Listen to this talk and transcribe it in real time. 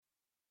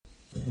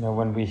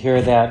When we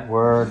hear that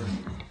word,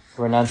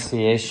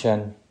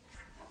 renunciation,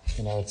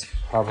 it's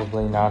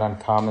probably not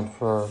uncommon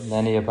for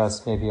many of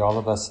us, maybe all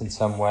of us in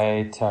some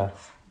way, to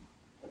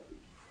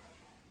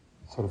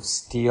sort of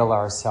steel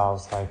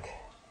ourselves, like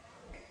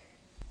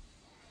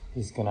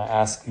he's going to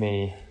ask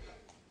me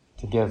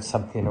to give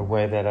something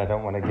away that I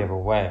don't want to give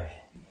away,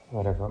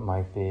 whatever it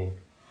might be.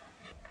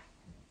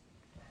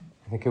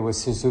 I think it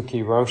was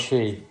Suzuki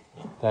Roshi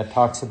that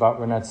talks about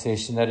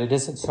renunciation, that it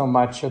isn't so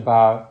much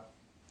about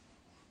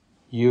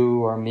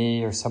you or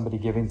me or somebody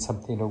giving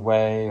something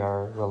away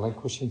or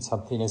relinquishing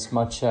something as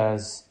much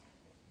as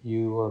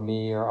you or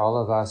me or all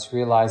of us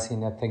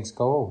realizing that things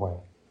go away.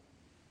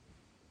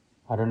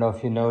 I don't know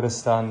if you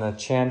noticed on the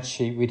chant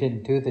sheet, we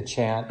didn't do the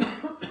chant,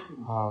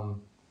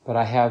 but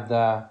I have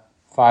the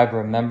 5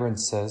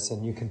 remembrances,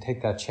 and you can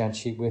take that chant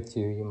sheet with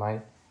you. You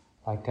might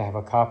like to have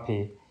a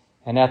copy.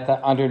 And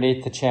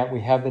underneath the chant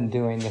we have been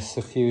doing, the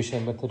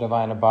suffusion with the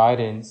divine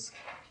abidings,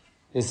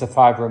 is the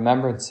 5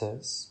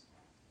 remembrances.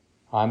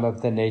 I'm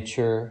of the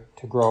nature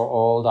to grow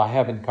old. I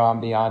haven't gone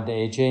beyond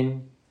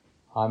aging.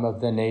 I'm of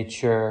the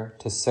nature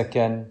to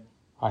sicken.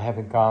 I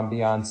haven't gone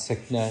beyond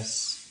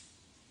sickness.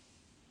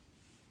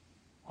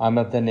 I'm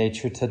of the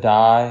nature to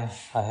die.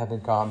 I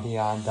haven't gone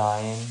beyond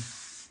dying.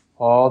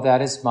 All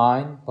that is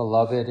mine,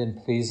 beloved and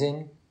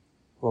pleasing,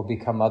 will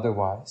become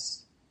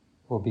otherwise,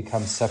 will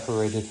become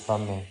separated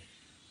from me.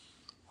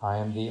 I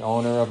am the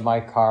owner of my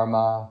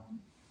karma,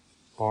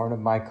 born of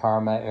my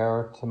karma,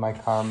 heir to my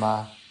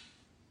karma.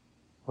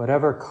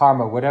 Whatever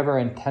karma, whatever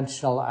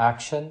intentional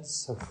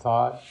actions of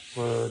thought,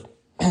 word,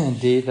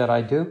 and deed that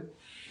I do,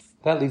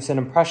 that leaves an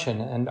impression,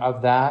 and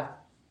of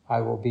that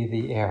I will be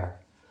the heir.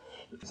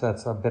 So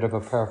that's a bit of a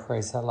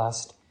paraphrase, the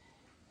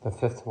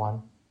 5th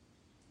one.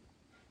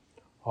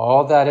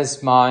 All that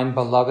is mine,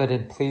 beloved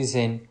and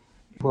pleasing,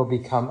 will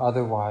become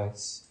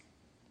otherwise,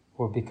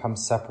 will become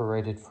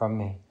separated from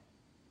me.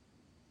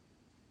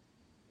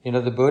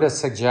 The Buddha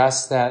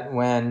suggests that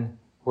when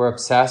we're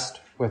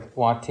obsessed with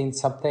wanting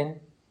something,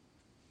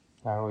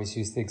 I always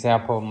use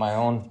my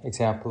own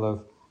example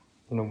of,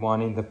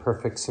 wanting the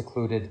perfect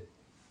secluded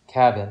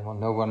cabin. Well,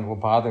 no one will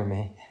bother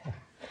me.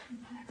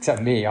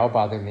 Except me, I'll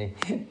bother me.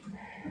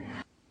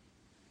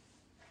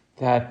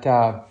 That,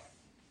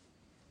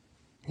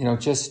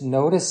 just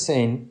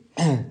noticing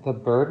the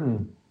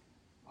burden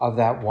of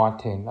that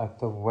wanting, like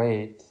the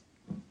weight.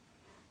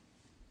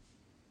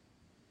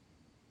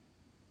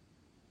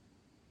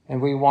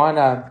 And we want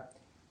to,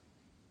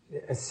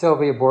 as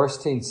Sylvia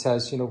Borstein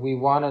says, we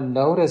want to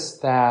notice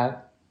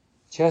that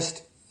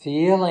just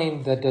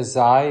feeling the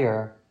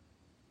desire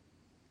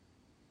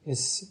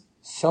is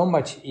so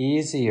much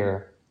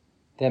easier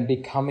than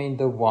becoming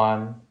the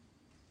one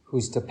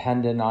who's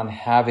dependent on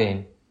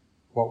having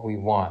what we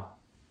want.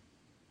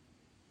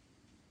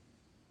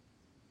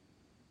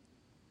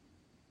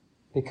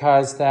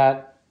 Because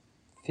that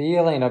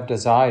feeling of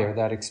desire,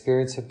 that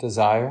experience of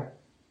desire,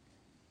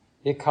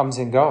 it comes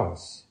and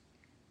goes.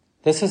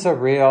 This is a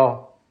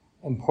real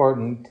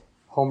important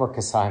homework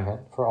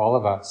assignment for all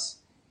of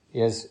us,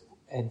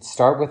 and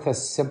start with a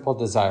simple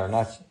desire,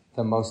 not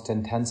the most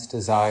intense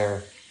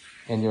desire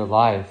in your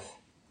life.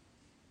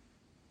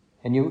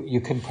 And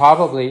you can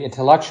probably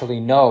intellectually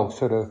know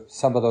sort of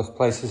some of those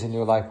places in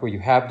your life where you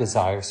have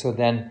desire, so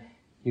then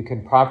you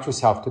can prompt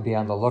yourself to be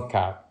on the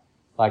lookout,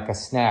 like a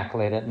snack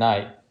late at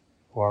night,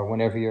 or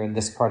whenever you're in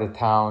this part of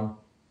town,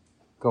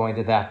 going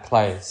to that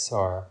place,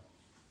 or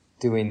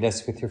doing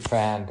this with your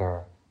friend,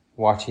 or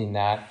watching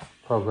that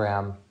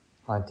program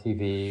on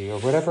TV, or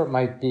whatever it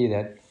might be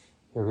that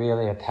you're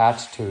really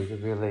attached to, you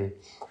really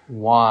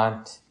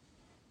want.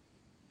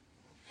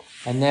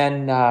 And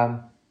then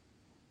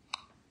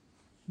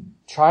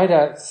try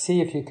to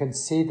see if you can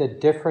see the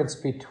difference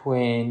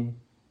between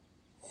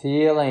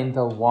feeling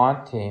the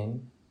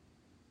wanting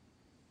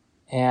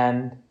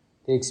and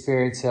the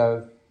experience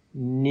of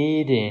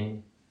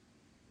needing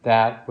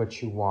that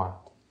which you want.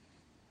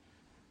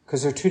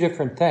 Because they're 2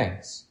 different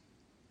things.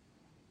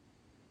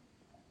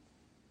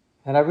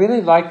 And I really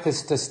like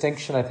this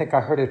distinction. I think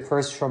I heard it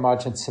first from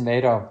Ajahn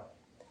Sumedho,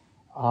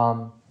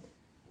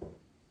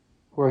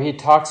 where he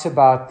talks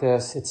about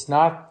this. It's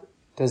not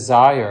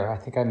desire. I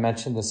think I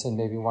mentioned this in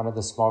maybe one of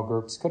the small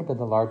groups. Could have been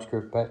the large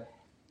group. But,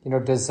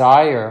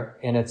 desire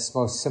in its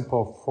most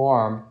simple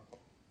form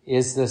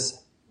is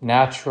this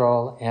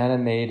natural,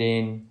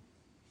 animating,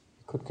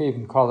 you could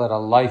even call it a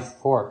life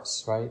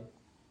force, right?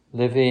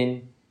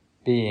 Living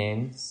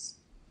beings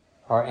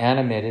are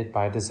animated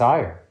by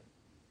desire.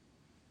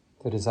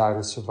 The desire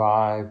to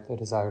survive, the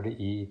desire to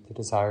eat, the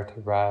desire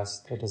to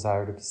rest, the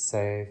desire to be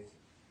safe,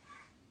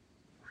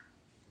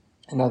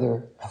 and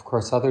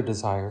other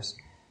desires.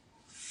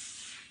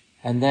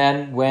 And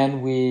then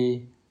when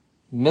we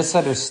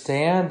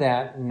misunderstand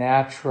that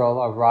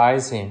natural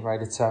arising,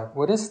 right,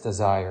 what is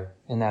desire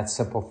in that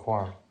simple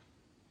form?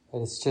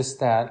 It's just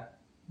that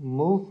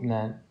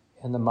movement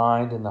in the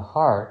mind and the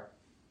heart.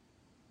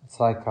 It's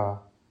like a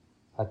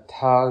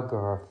tug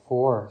or a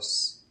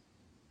force.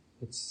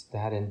 It's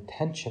that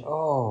intention.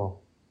 Oh,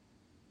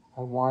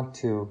 I want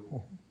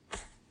to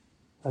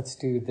let's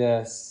do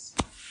this.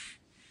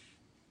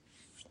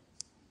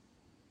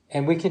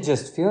 And we can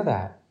just feel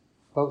that.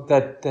 But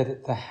that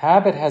the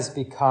habit has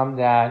become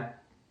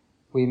that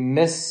we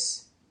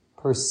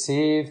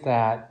misperceive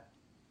that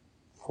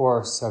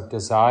force of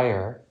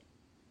desire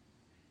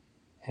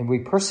and we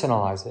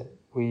personalize it.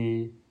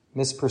 We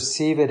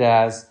misperceive it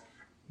as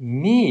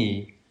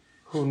me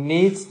who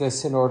needs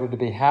this in order to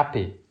be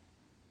happy.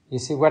 You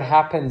see what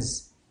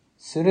happens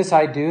as soon as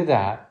I do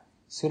that,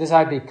 as soon as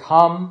I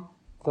become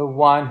the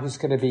one who's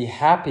going to be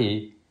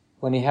happy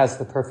when he has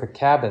the perfect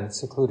cabin,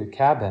 secluded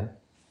cabin,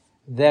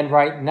 then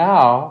right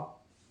now,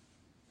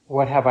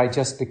 what have I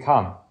just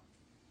become?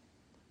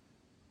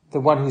 The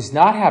one who's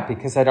not happy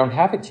because I don't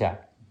have it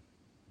yet.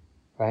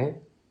 Right?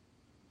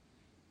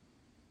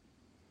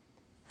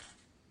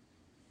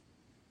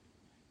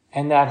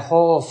 And that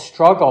whole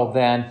struggle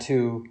then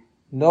to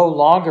no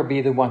longer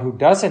be the one who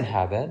doesn't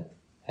have it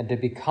and to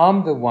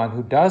become the one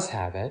who does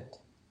have it.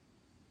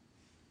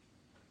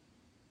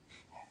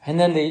 And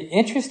then the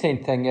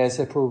interesting thing is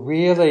if we're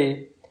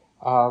really,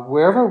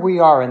 wherever we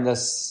are in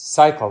this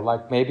cycle,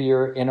 like maybe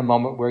you're in a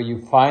moment where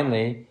you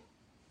finally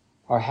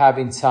are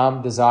having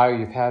some desire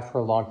you've had for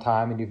a long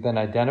time and you've been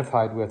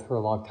identified with for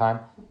a long time,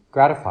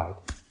 gratified.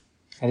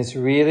 And it's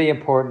really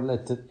important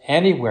that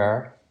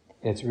anywhere,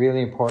 it's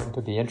really important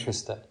to be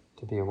interested,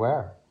 to be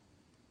aware.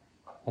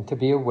 And to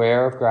be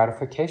aware of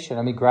gratification.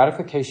 I mean,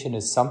 gratification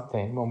is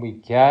something when we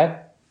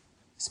get,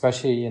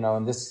 especially,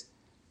 in this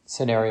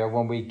scenario,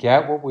 when we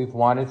get what we've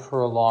wanted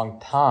for a long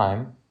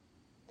time,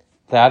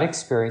 that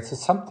experience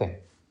is something,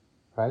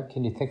 right?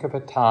 Can you think of a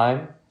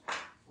time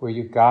where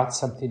you got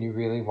something you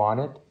really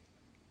wanted?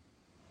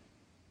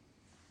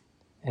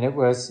 And it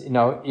was,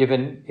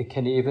 it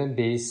can even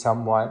be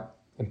somewhat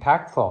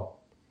impactful.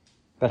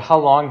 But how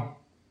long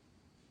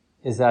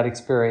is that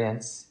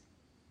experience?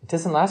 It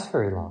doesn't last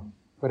very long,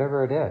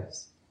 whatever it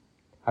is.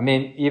 I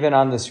mean, even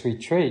on this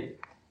retreat,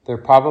 there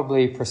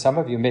probably, for some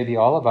of you, maybe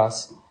all of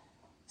us,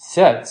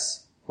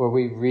 sits where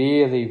we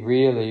really,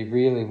 really,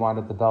 really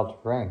wanted the bell to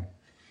ring.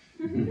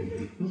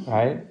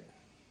 Right?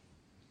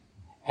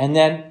 And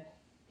then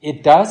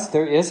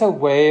there is a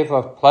wave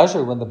of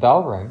pleasure when the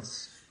bell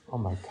rings. Oh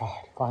my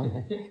God,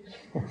 finally.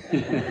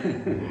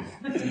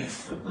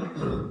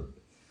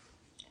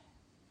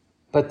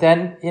 But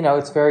then,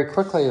 it's very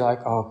quickly like,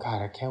 oh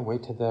God, I can't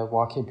wait till the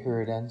walking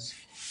period ends.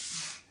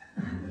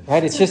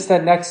 Right? It's just the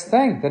next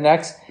thing.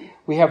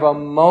 We have a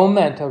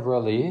moment of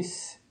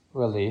relief,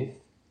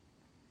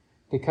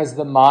 because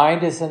the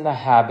mind is in the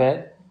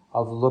habit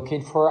of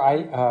looking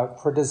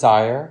for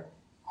desire,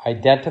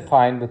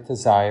 identifying with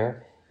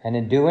desire, and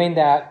in doing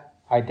that,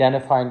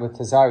 identifying with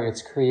desire,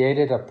 it's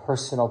created a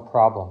personal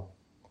problem.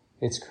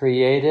 It's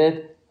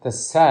created the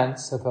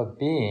sense of a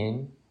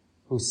being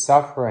who's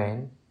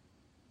suffering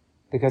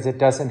because it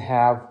doesn't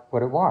have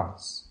what it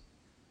wants.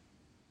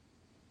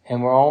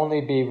 And will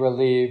only be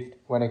relieved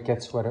when it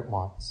gets what it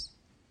wants.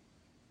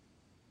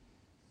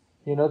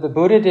 The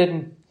Buddha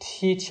didn't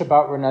teach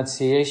about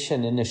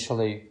renunciation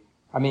initially.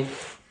 I mean,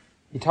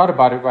 he taught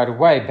about it right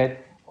away,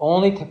 but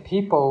only to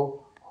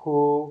people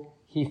who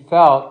he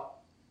felt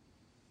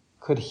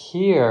could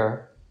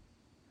hear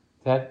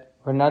that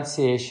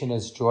renunciation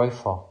is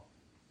joyful.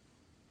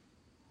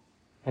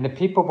 And if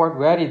people weren't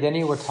ready, then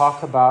he would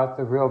talk about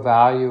the real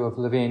value of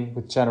living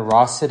with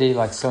generosity,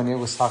 like Sonia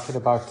was talking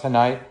about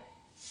tonight,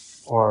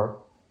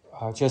 or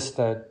just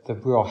the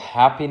real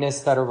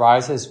happiness that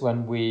arises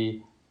when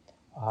we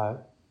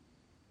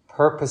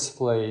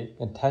purposefully,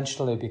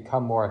 intentionally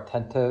become more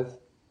attentive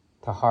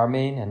to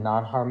harming and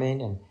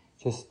non-harming, and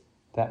just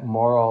that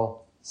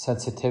moral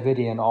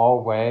sensitivity in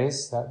all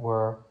ways that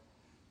we're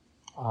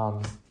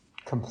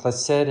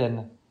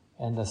complicit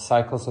in the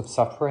cycles of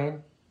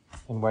suffering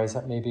in ways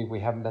that maybe we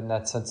haven't been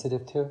that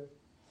sensitive to.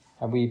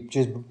 And we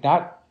just,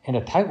 not in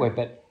a tight way,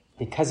 but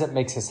because it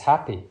makes us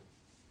happy.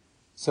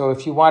 So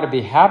if you want to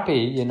be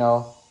happy,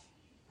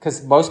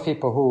 because most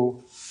people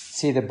who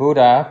see the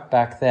Buddha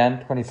back then,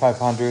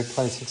 2,500,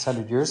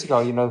 2,600 years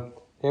ago,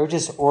 they were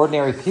just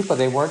ordinary people.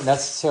 They weren't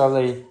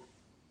necessarily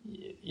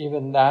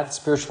even that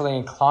spiritually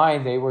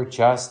inclined. They were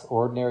just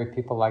ordinary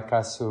people like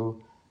us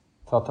who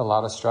felt a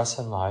lot of stress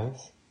in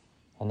life.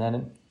 And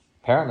then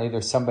apparently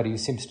there's somebody who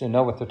seems to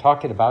know what they're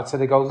talking about. So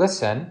they go,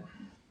 listen,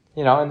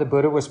 and the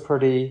Buddha was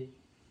pretty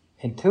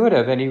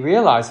intuitive. And he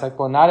realized,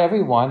 not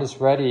everyone is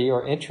ready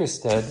or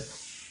interested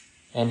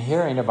in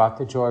hearing about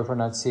the joy of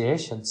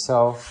renunciation.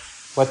 So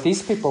what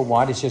these people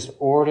want is just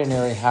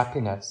ordinary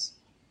happiness.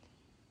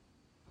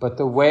 But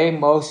the way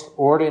most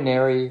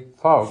ordinary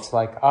folks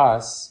like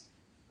us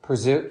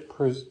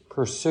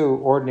pursue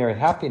ordinary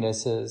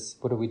happiness is,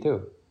 what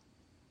do?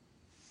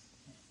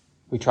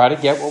 We try to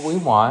get what we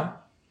want,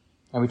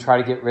 and we try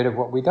to get rid of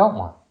what we don't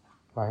want,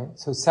 right?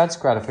 So sense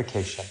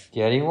gratification,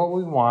 getting what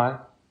we want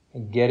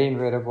and getting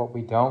rid of what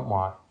we don't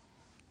want.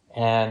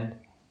 And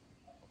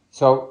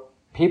so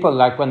people,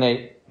 like when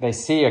they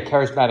see a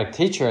charismatic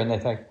teacher and they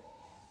think,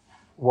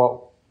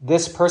 well,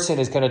 this person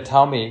is going to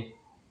tell me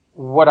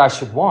what I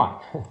should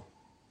want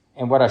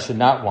and what I should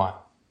not want,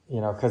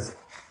 because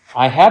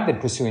I have been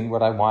pursuing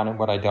what I want and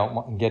what I don't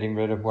want and getting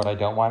rid of what I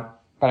don't want,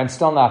 but I'm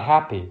still not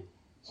happy.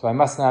 So I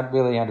must not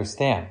really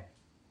understand.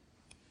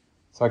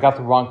 So I got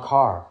the wrong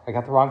car. I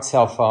got the wrong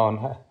cell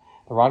phone,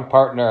 the wrong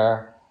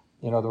partner,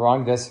 the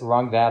wrong this, the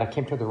wrong that. I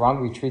came to the wrong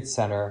retreat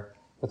center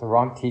with the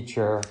wrong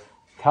teacher.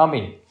 Tell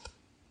me,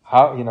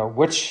 how,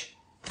 which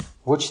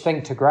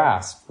thing to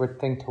grasp, which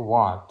thing to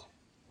want,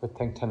 which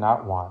thing to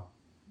not want.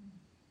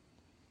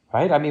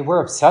 Right? I mean,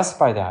 we're obsessed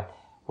by that.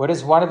 What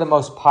is one of the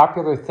most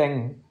popular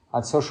thing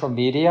on social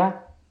media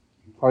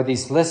are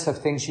these lists of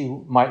things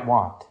you might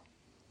want.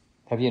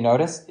 Have you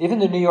noticed? Even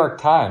the New York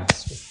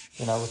Times,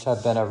 which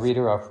I've been a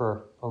reader of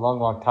for a long,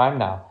 long time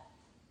now,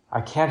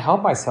 I can't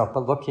help myself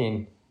but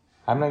looking.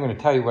 I'm not going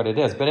to tell you what it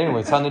is, but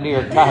anyway, it's on the New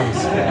York Times.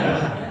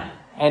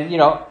 And,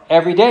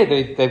 every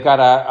day they've got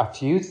a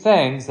few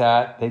things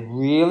that they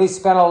really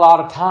spend a lot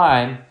of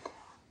time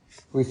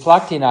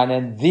reflecting on.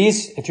 And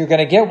these, if you're going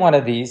to get one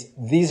of these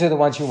are the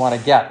ones you want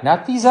to get.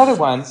 Not these other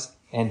ones,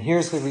 and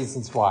here's the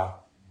reasons why.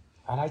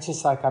 And I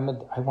just I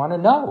want to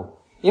know.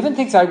 Even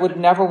things I would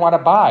never want to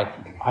buy,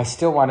 I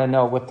still want to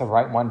know what the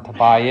right one to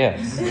buy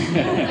is.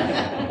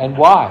 And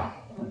why,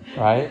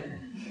 right?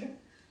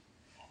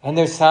 And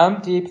there's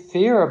some deep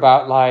fear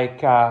about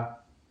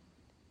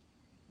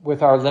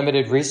with our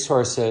limited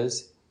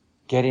resources,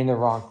 getting the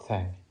wrong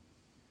thing.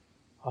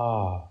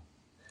 Oh.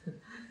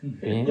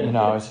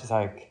 It's just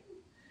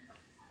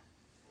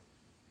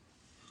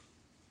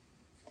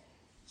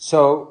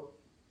So,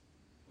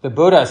 the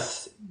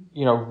Buddha's,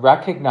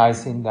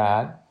 recognizing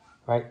that,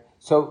 right?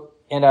 So,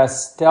 in a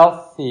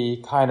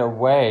stealthy kind of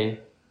way,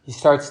 he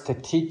starts to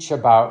teach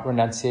about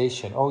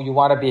renunciation. Oh, you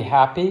want to be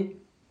happy?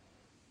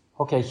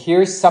 Okay,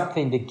 here's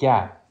something to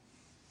get.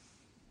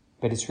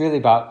 But it's really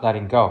about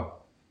letting go.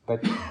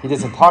 But he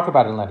doesn't talk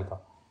about it in letting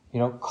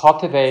go.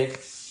 Cultivate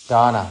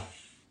dana.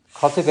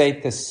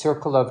 Cultivate the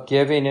circle of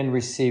giving and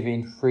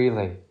receiving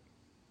freely.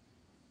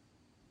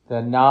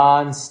 The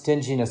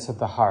non-stinginess of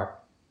the heart.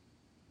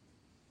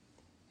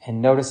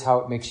 And notice how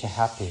it makes you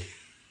happy.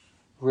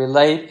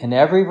 Relate in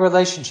every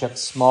relationship,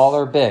 small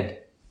or big.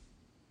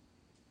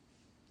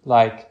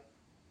 Like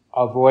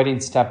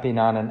avoiding stepping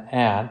on an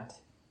ant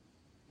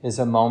is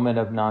a moment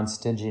of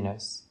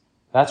non-stinginess.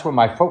 That's where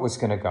my foot was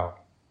going to go.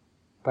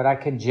 But I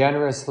can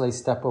generously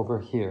step over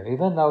here.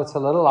 Even though it's a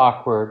little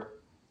awkward,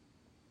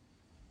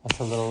 that's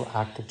a little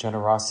act of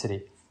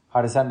generosity.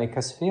 How does that make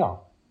us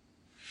feel?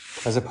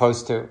 As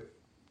opposed to,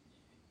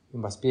 you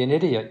must be an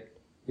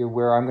idiot. You're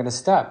where I'm going to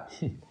step.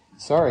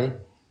 Sorry.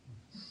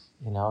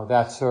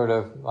 That's sort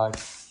of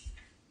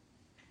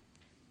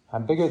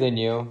I'm bigger than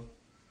you.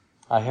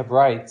 I have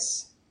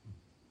rights.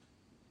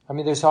 I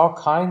mean, there's all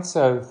kinds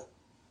of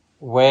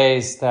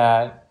ways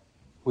that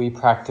we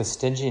practice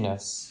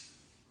stinginess.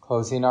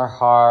 Closing our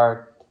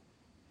heart.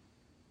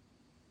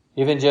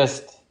 Even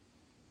just,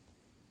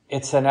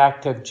 it's an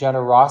act of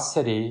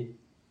generosity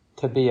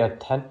to be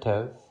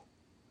attentive.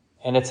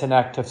 And it's an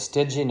act of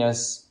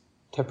stinginess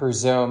to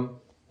presume,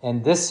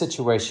 in this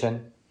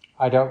situation,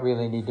 I don't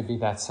really need to be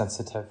that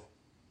sensitive.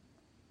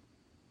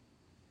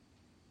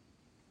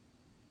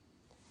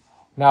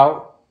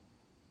 Now,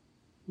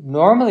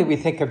 normally we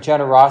think of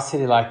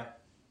generosity like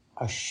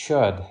I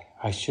should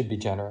be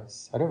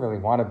generous. I don't really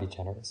want to be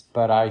generous,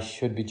 but I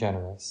should be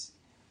generous.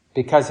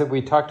 Because if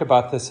we talked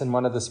about this in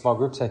one of the small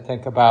groups, I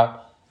think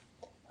about,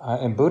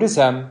 in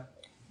Buddhism,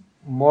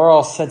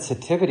 moral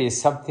sensitivity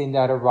is something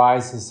that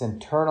arises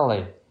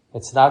internally.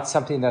 It's not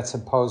something that's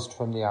imposed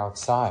from the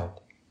outside.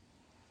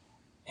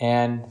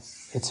 And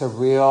it's a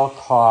real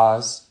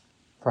cause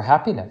for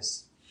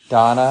happiness.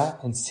 Dana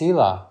and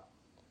sila.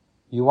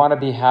 You want to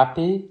be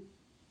happy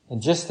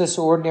in just this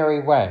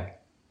ordinary way,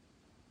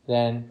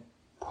 then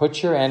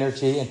put your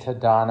energy into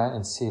dana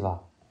and sila.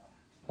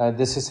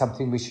 This is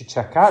something we should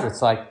check out.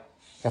 It's like,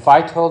 if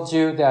I told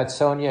you that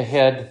Sonia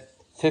hid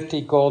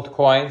 50 gold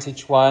coins,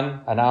 each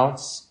one an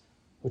ounce,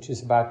 which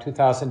is about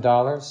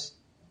 $2,000,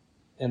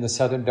 in the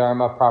Southern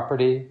Dharma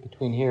property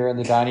between here and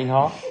the dining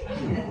hall,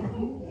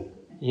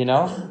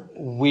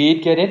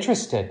 we'd get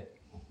interested.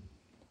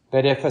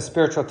 But if a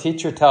spiritual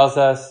teacher tells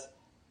us,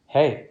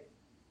 hey,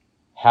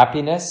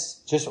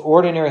 happiness, just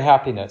ordinary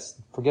happiness,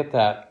 forget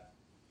that,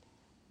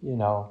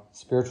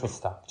 spiritual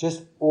stuff,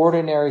 just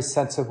ordinary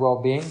sense of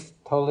well-being,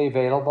 totally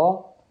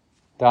available,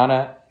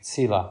 dana,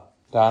 sila.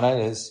 Dana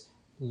is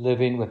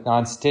living with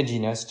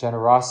non-stinginess,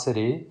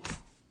 generosity,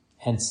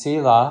 and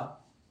sila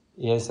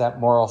is that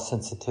moral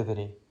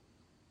sensitivity.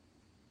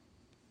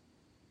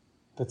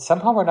 But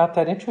somehow we're not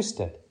that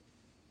interested.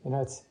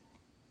 Is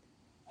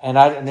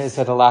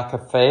it a lack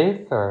of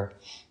faith, or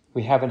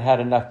we haven't had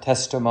enough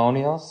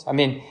testimonials? I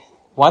mean,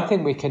 one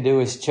thing we can do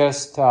is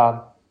just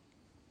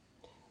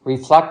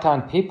reflect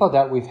on people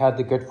that we've had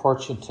the good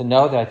fortune to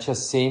know that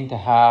just seem to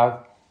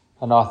have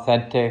an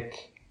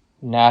authentic,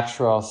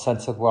 natural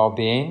sense of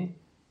well-being,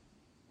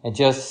 and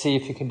just see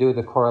if you can do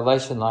the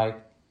correlation,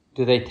 like,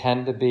 do they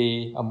tend to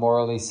be a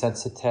morally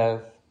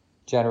sensitive,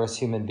 generous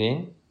human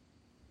being?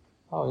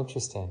 Oh,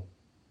 interesting.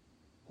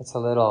 That's a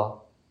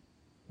little,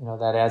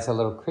 that adds a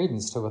little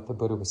credence to what the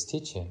Buddha was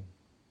teaching.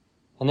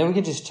 And then we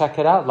can just check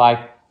it out, like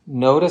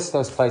notice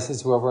those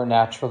places where we're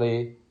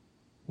naturally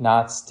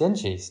not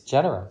stingy,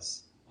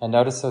 generous. And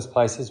notice those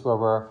places where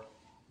we're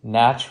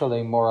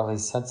naturally morally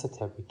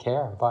sensitive. We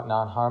care about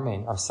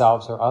non-harming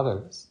ourselves or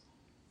others.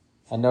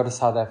 And notice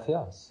how that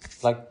feels.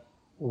 Like,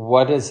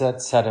 what does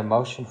that set in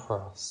motion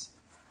for us?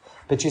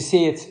 But you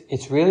see,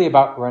 it's really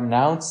about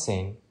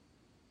renouncing.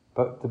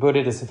 But the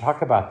Buddha doesn't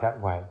talk about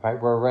that way,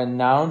 right? We're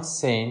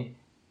renouncing,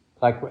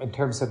 like in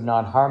terms of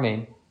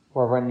non-harming,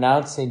 we're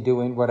renouncing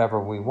doing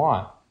whatever we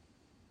want.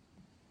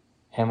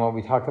 And when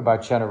we talk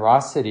about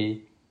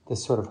generosity,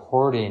 this sort of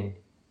hoarding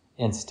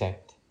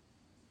instinct,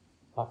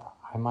 like,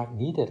 I might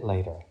need it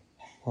later.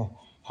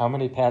 How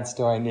many pants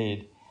do I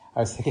need? I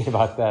was thinking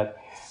about that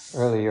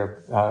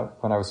earlier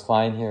when I was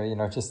flying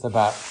here, just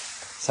about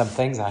some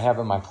things I have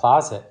in my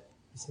closet.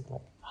 I said,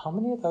 like, how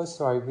many of those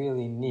do I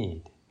really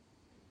need?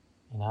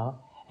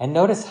 And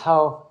notice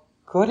how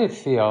good it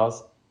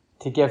feels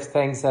to give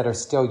things that are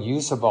still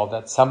usable,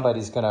 that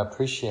somebody's going to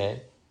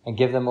appreciate, and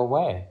give them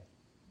away.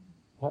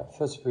 It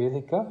feels really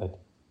good.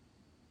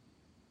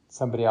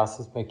 Somebody else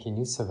is making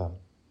use of them.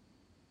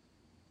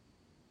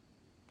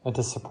 And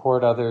to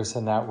support others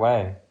in that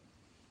way.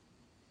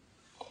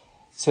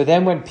 So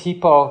then when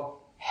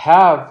people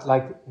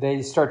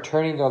they start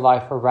turning their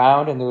life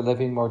around and they're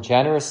living more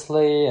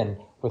generously and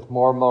with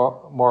more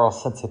moral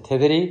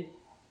sensitivity,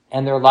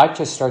 and their life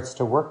just starts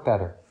to work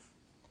better.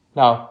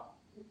 Now,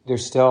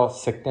 there's still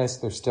sickness,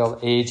 there's still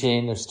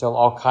aging, there's still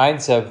all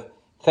kinds of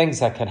things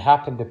that can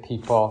happen to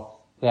people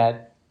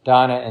that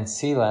dana and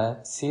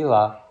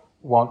sila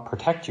won't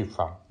protect you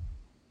from,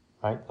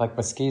 right? Like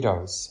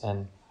mosquitoes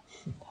and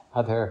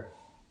other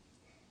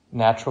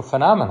natural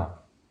phenomena.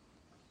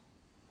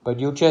 But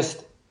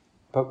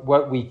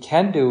what we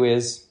can do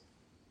is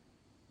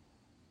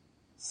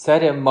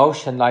set in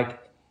motion, like,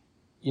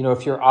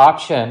 if your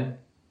option,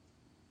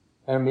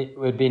 and it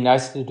would be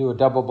nice to do a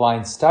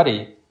double-blind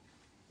study,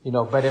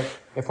 but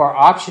if our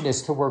option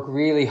is to work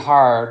really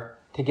hard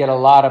to get a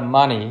lot of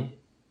money,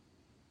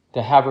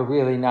 to have a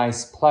really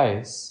nice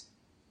place,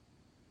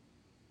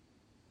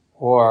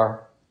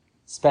 or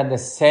make the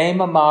same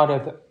amount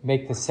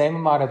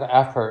of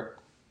effort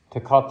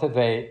to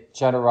cultivate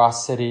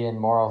generosity and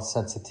moral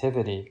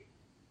sensitivity,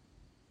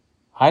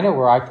 I know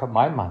where I put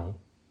my money.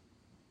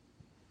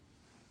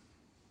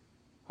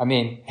 I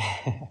mean,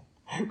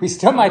 we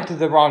still might do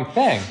the wrong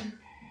thing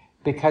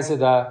because of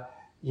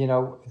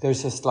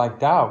there's just like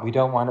doubt. We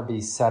don't want to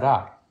be set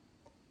up.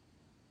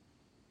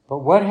 But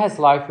what has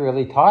life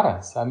really taught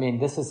us? I mean,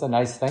 this is the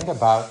nice thing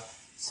about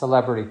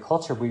celebrity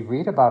culture. We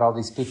read about all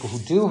these people who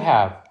do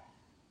have,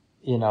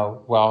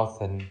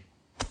 wealth and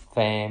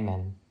fame,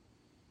 and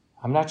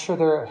I'm not sure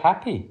they're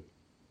happy,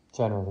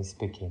 generally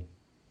speaking.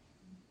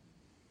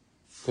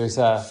 There's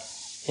a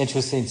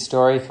interesting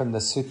story from the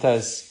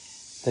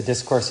suttas, the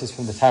discourses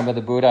from the time of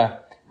the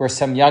Buddha, where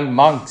some young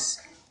monks,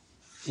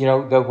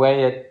 the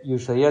way it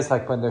usually is,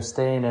 like when they're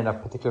staying in a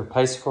particular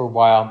place for a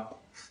while,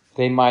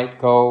 they might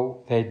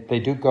go, they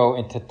do go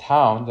into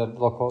town,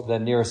 the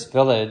nearest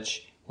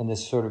village, in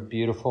this sort of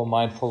beautiful,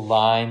 mindful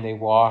line. They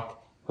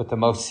walk with the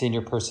most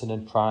senior person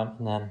in front,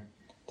 and then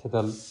to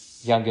the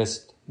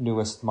youngest,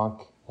 newest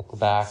monk at the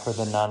back, or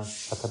the nun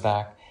at the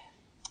back.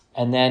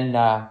 And then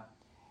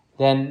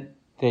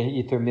they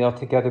eat their meal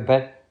together,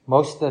 but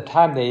most of the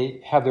time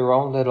they have their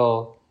own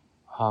little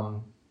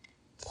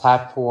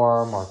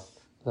platform or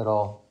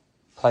little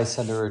place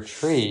under a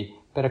tree,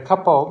 but a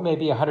couple,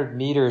 maybe 100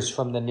 meters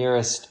from the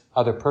nearest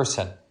other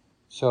person.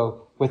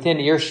 So within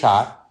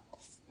earshot,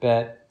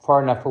 but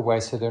far enough away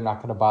so they're not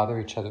going to bother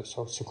each other,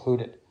 so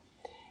secluded.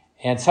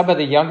 And some of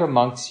the younger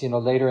monks,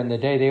 later in the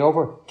day, they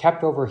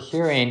kept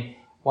overhearing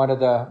one of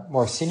the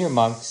more senior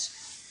monks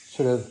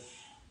sort of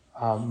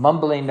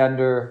mumbling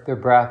under their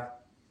breath,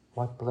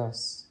 "What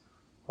bliss,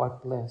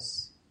 what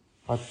bliss,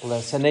 what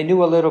bliss." And they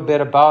knew a little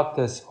bit about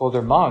this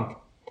older monk,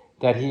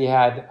 that he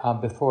had,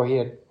 before he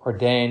had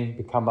ordained,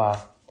 become a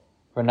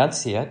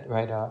renunciate,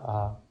 right,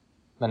 a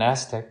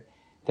monastic,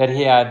 that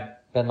he had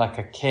been like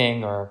a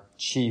king or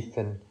chief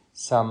in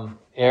some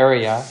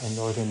area in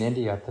northern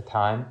India at the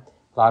time,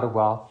 a lot of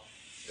wealth.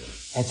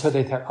 And so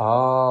they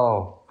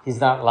thought, he's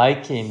not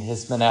liking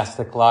his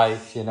monastic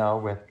life,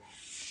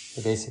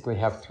 they basically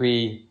have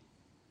 3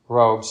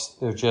 robes.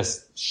 They're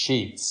just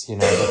sheets,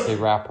 that they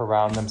wrap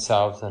around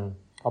themselves, and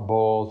a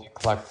bowl to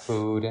collect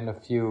food and a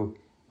few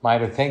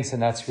minor things,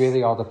 and that's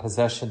really all the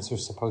possessions they're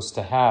supposed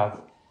to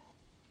have.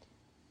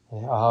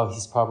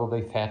 He's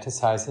probably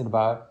fantasizing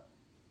about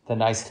the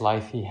nice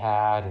life he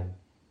had and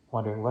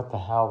wondering, what the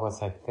hell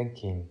was I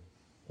thinking,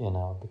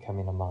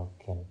 becoming a monk,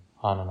 and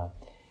on and on.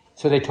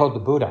 So they told the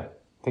Buddha,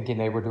 thinking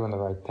they were doing the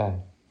right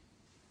thing.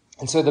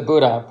 And so the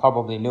Buddha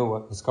probably knew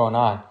what was going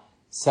on,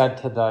 said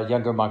to the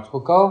younger monks,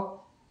 well,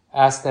 go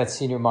ask that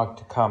senior monk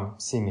to come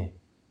see me.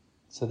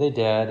 So they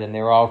did, and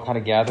they were all kind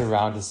of gathered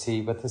around to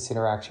see what this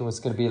interaction was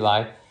going to be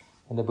like.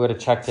 And the Buddha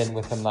checked in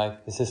with him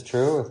like, is this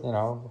true?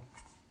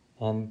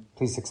 And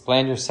please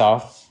explain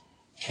yourself.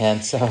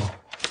 And so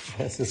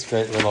there's this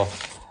great little,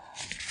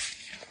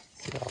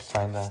 I'll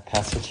find the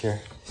passage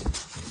here.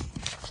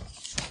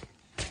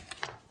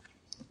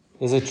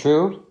 Is it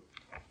true,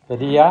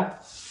 Vidya,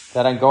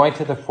 that on going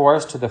to the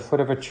forest, to the foot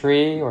of a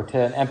tree, or to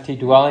an empty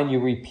dwelling, you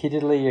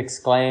repeatedly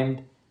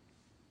exclaimed,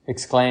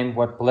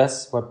 what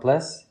bliss, what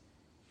bliss?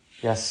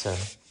 Yes, sir.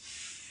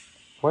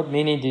 What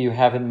meaning do you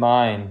have in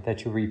mind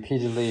that you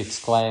repeatedly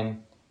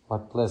exclaim,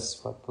 what bliss,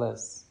 what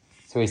bliss?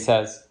 So he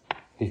says,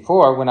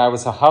 before, when I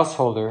was a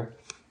householder,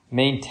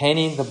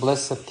 maintaining the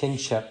bliss of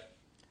kingship,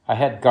 I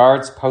had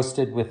guards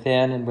posted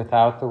within and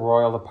without the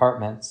royal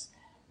apartments,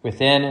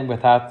 within and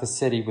without the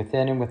city,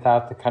 within and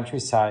without the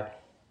countryside.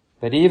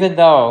 But even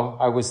though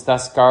I was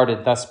thus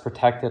guarded, thus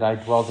protected, I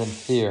dwelled in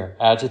fear,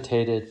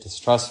 agitated,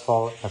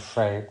 distrustful,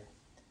 afraid.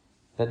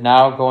 That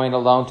now going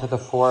alone to the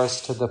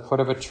forest, to the foot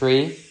of a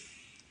tree,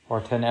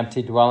 or to an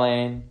empty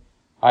dwelling,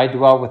 I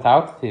dwell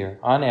without fear,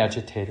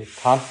 unagitated,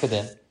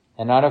 confident,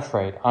 and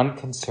unafraid,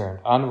 unconcerned,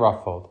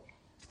 unruffled,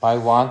 my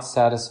wants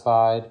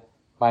satisfied,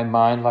 my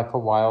mind like a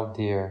wild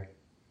deer.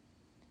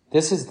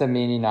 This is the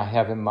meaning I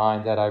have in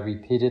mind that I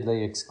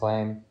repeatedly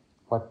exclaim,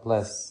 what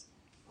bliss,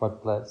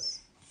 what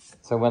bliss.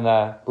 So when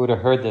the Buddha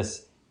heard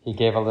this, he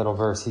gave a little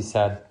verse. He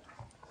said,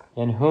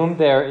 in whom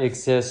there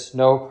exists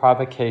no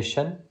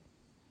provocation,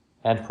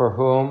 and for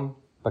whom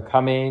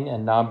becoming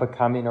and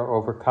non-becoming are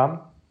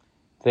overcome,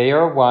 they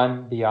are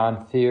one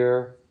beyond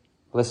fear,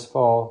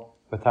 blissful,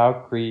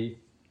 without grief.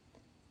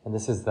 And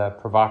this is the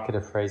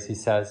provocative phrase. He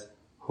says,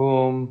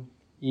 whom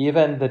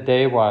even the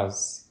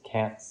devas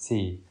can't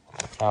see.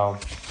 Now,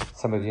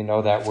 some of you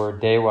know that word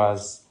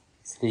devas.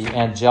 It's the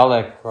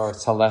angelic or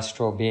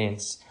celestial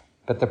beings.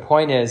 But the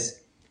point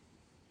is,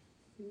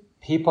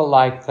 people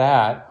like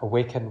that,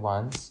 awakened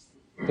ones,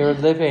 they're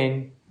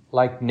living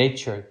like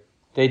nature.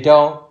 They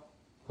don't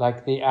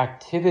like the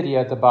activity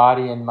of the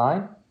body and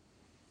mind.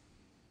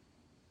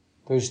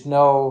 There's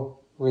no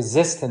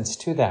resistance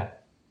to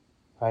that,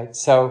 right?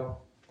 So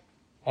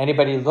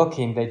anybody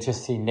looking, they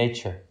just see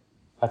nature.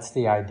 That's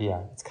the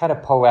idea. It's kind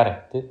of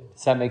poetic.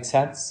 Does that make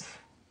sense?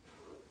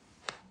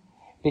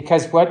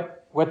 Because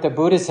what the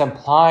Buddha is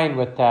implying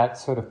with that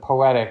sort of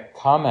poetic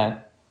comment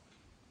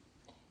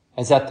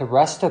is that the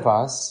rest of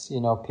us,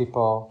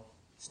 people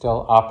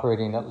still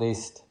operating at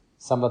least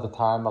some of the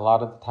time, a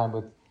lot of the time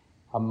with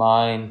a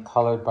mind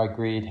colored by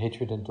greed,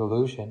 hatred, and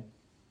delusion,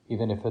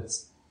 even if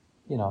it's,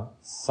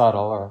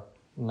 subtle or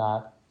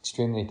not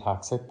extremely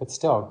toxic, but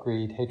still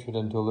greed, hatred,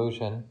 and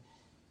delusion,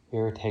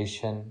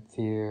 irritation,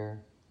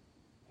 fear,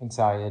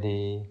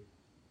 anxiety,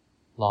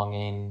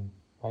 longing,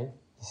 right?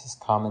 This is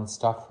common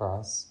stuff for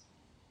us.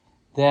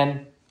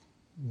 Then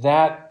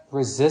that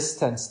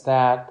resistance,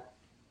 that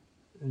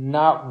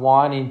not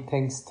wanting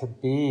things to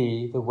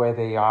be the way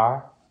they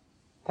are,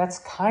 that's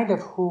kind of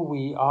who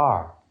we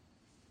are.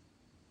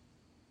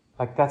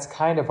 Like that's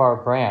kind of our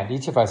brand,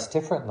 each of us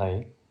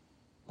differently,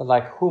 but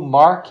like who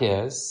Mark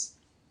is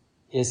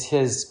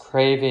his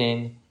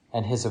craving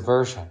and his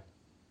aversion.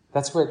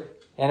 That's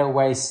what, in a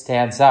way,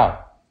 stands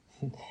out,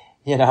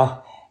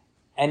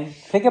 And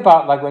think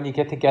about like when you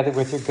get together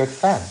with your good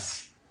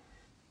friends.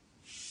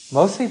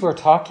 Mostly we're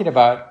talking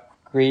about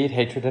greed,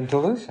 hatred, and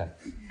delusion.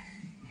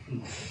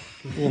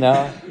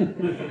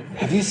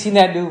 Have you seen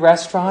that new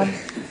restaurant?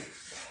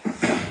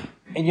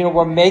 And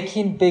we're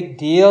making big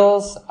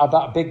deal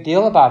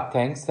about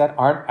things that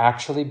aren't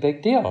actually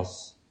big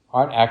deals,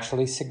 aren't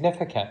actually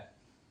significant.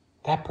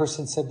 That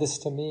person said this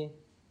to me,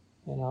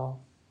 Oh,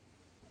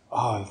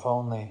 if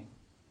only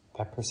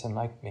that person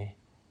liked me,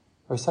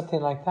 or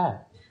something like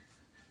that.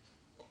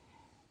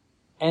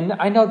 And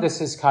I know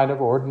this is kind of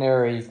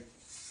ordinary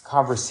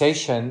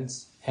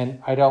conversations,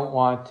 and I don't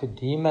want to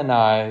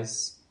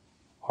demonize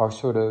our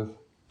sort of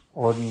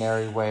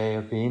ordinary way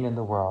of being in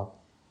the world.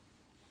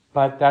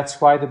 But that's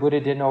why the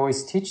Buddha didn't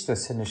always teach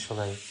this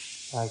initially.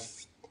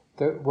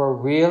 We're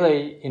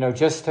really,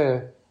 just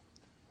to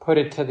put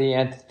it to the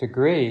nth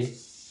degree,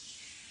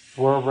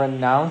 we're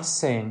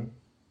renouncing.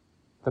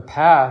 The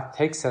path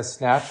takes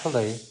us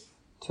naturally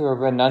to a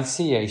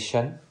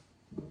renunciation,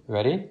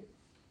 ready,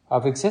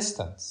 of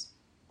existence.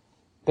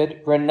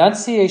 But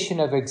renunciation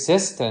of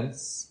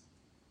existence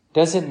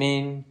doesn't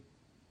mean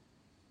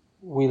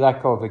we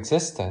let go of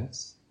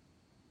existence.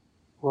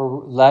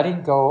 We're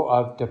letting go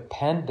of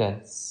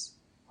dependence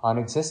on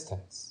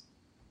existence.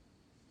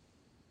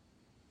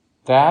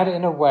 That,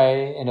 in a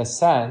way, in a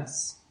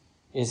sense,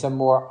 is a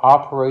more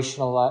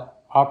operational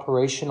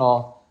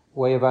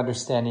way of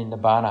understanding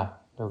nirvana.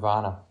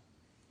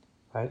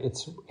 Right?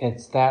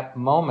 It's that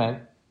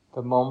moment,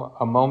 a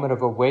moment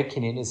of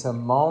awakening is a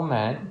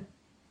moment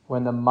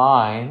when the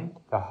mind,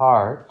 the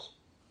heart,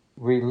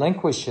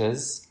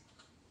 relinquishes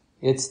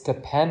its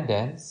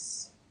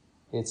dependence,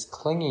 its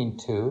clinging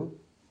to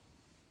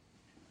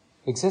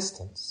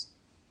existence.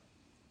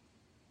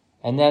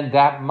 And then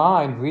that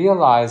mind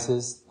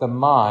realizes the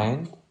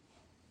mind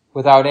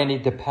without any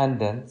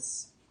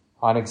dependence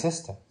on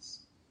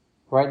existence.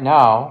 Right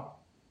now,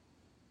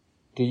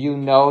 do you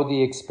know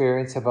the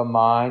experience of a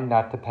mind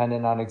not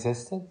dependent on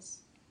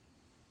existence?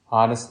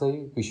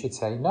 Honestly, we should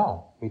say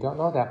no, we don't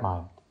know that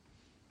mind.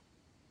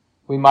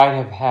 We might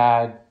have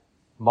had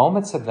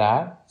moments of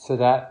that,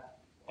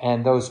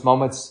 and those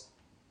moments,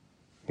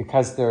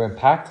 because they're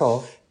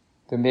impactful,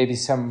 there may be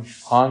some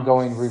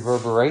ongoing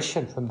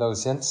reverberation from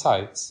those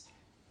insights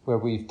where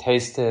we've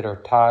tasted or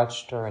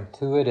touched or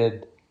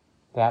intuited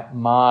that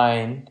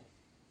mind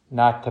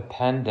not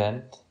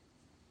dependent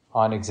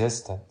on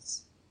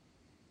existence.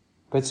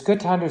 But it's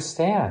good to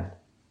understand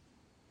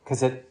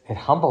because it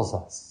humbles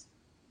us.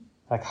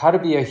 Like how to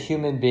be a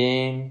human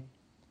being,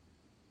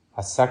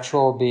 a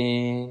sexual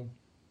being,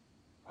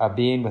 a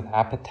being with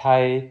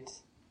appetite,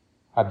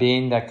 a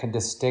being that can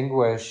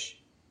distinguish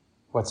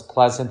what's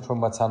pleasant from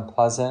what's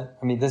unpleasant.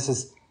 I mean, this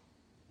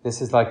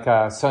is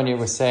like Sonia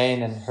was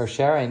saying in her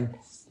sharing,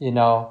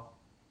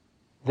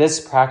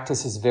 this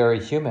practice is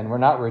very human. We're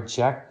not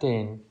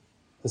rejecting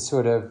the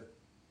sort of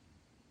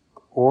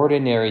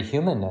ordinary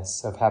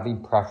humanness of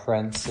having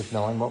preference, of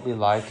knowing what we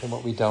like and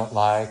what we don't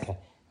like, and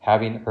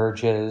having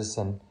urges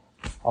and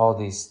all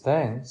these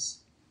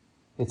things.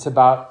 It's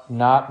about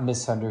not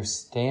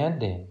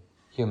misunderstanding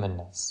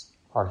humanness,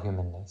 our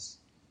humanness.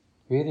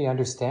 Really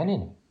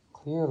understanding it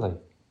clearly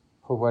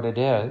for what it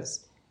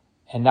is,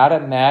 and not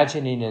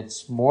imagining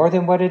it's more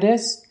than what it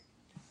is,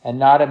 and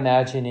not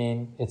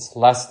imagining it's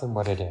less than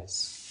what it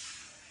is.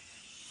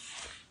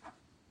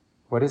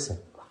 What is it?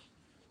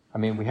 I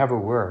mean, we have a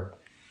word.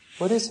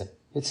 What is it?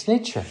 It's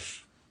nature.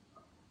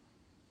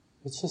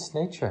 It's just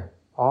nature.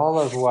 All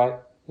of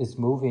what is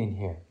moving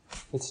here,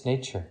 it's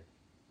nature.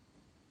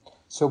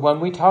 So when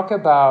we talk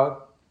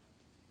about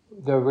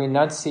the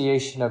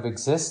renunciation of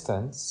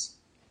existence,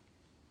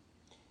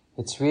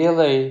 it's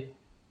really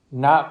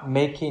not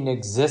making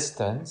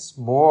existence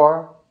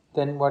more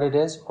than what it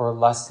is or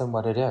less than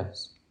what it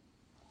is.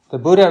 The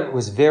Buddha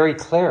was very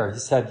clear. He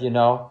said,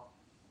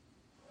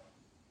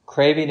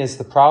 craving is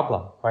the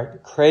problem,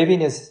 right?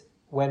 Craving is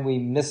when we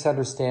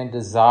misunderstand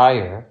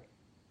desire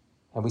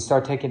and we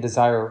start taking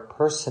desire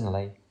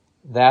personally.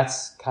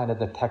 That's kind of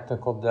the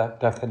technical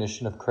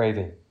definition of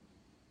craving.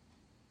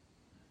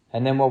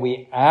 And then when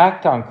we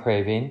act on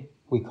craving,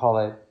 we call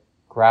it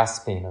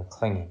grasping or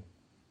clinging.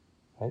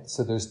 Right?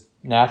 So there's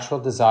natural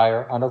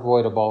desire,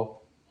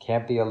 unavoidable,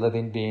 can't be a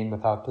living being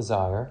without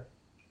desire.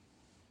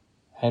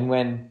 And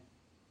when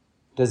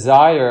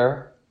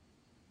desire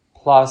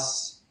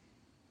plus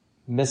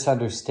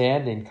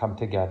misunderstanding come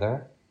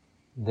together,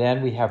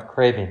 then we have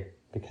craving,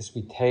 because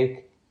we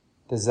take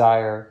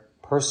desire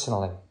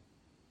personally.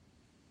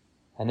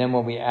 And then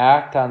when we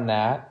act on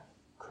that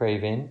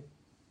craving,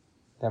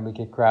 then we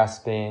get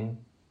grasping.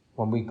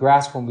 When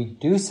we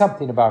do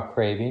something about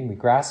craving, we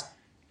grasp,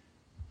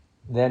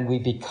 then we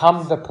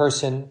become the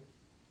person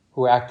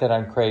who acted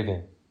on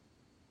craving.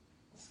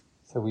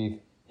 So we've,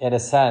 in a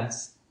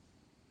sense,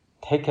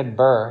 taken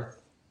birth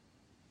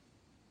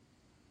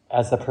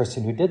as the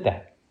person who did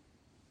that.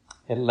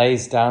 It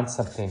lays down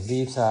something,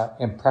 leaves an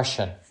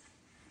impression.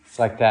 It's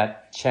like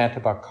that chant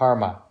about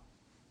karma.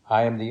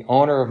 I am the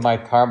owner of my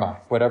karma.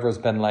 Whatever has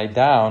been laid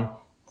down,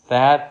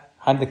 that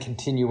I'm the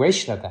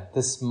continuation of that.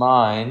 This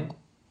mind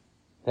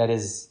that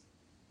is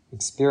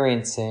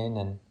experiencing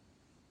and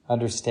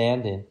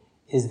understanding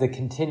is the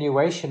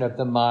continuation of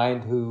the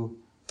mind who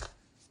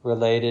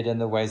related in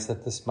the ways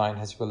that this mind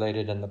has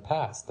related in the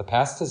past. The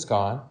past is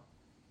gone,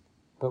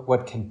 but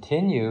what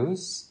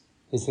continues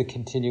is the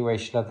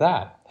continuation of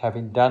that.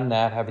 Having done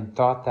that, having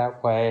thought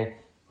that way,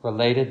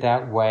 related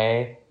that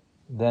way,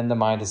 then the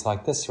mind is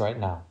like this right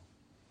now.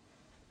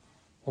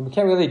 And we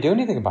can't really do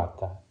anything about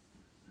that.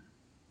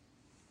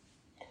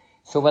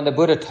 So when the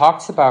Buddha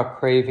talks about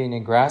craving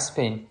and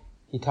grasping,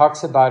 he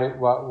talks about it,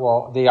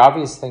 well, the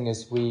obvious thing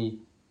is we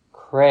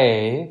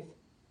crave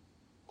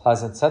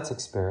pleasant sense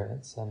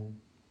experience, and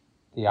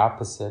the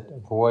opposite,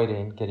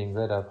 avoiding, getting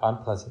rid of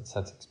unpleasant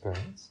sense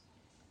experience.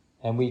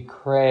 And we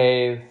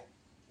crave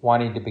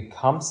wanting to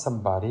become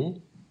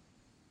somebody.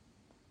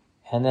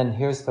 And then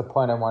here's the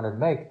point I wanted to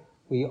make.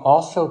 We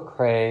also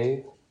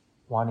crave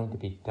wanting to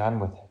be done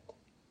with it.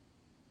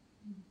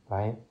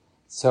 Right?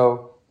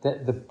 So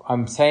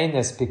I'm saying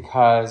this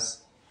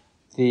because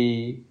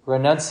the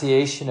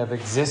renunciation of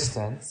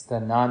existence, the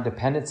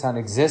non-dependence on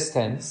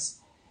existence,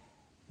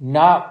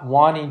 not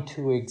wanting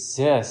to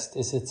exist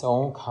is its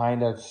own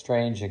kind of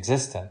strange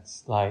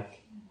existence.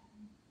 Like,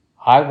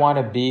 I want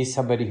to be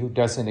somebody who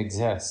doesn't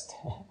exist.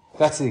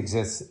 That's the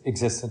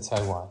existence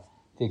I want.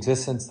 The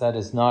existence that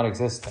is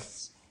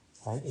non-existence.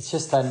 Right? It's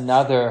just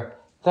another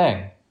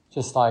thing.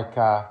 Just like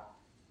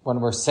when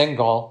we're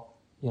single,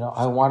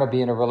 I want to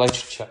be in a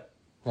relationship.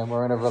 When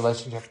we're in a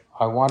relationship,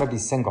 I want to be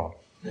single.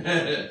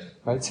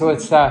 Right? So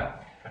it's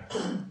that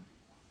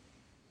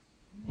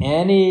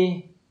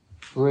any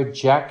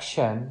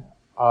rejection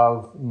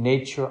of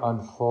nature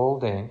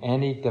unfolding,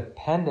 any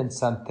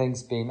dependence on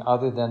things being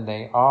other than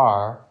they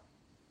are,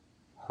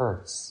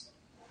 hurts.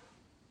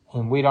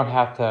 And we don't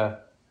have to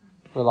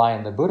rely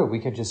on the Buddha. We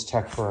can just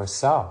check for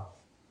ourselves.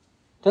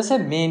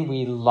 Doesn't mean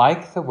we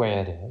like the way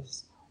it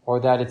is, or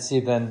that it's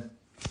even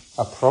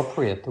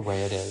appropriate the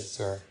way it is,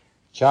 or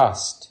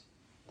just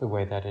the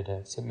way that it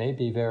is. It may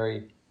be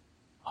very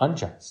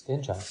unjust,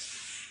 unjust.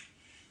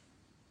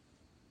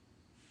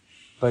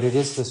 But it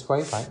is this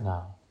way right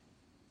now.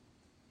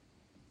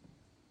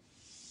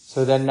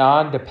 So the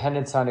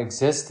non-dependence on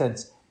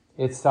existence,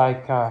 it's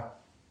like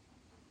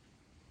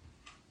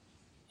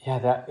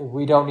that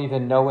we don't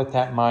even know what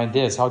that mind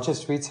is. I'll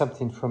just read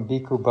something from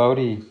Bhikkhu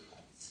Bodhi.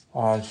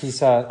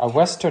 He's a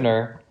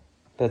Westerner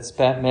that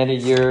spent many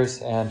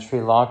years in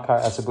Sri Lanka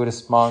as a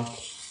Buddhist monk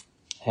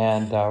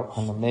and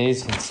an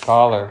amazing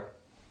scholar.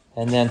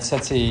 And then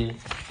since he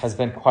has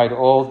been quite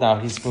old now,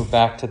 he's moved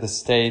back to the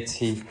States.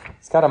 He's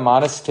got a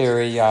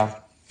monastery, I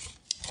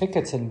think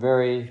it's in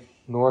very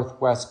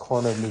northwest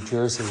corner of New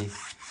Jersey,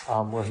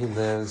 where he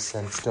lives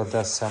and still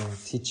does some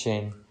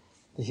teaching.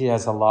 He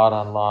has a lot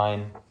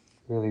online,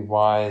 really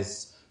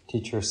wise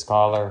teacher,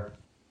 scholar.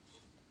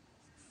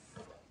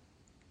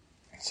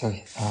 So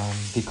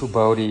Bhikkhu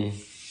Bodhi,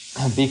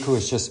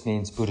 Bhikkhu just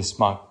means Buddhist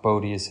monk.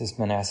 Bodhi is his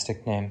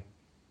monastic name.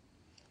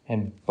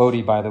 And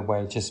Bodhi, by the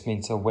way, just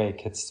means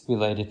awake. It's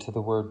related to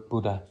the word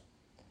Buddha.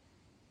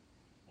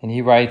 And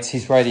he's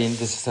writing,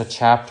 this is a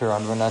chapter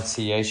on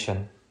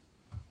renunciation.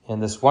 In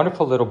this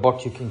wonderful little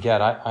book you can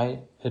get, I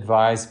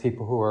advise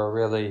people who are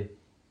really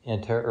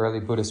into early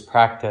Buddhist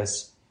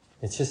practice.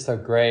 It's just a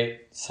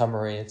great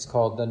summary. It's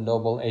called The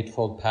Noble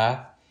Eightfold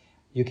Path.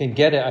 You can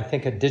get it, I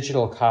think, a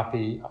digital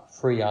copy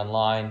free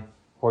online,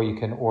 or you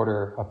can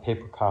order a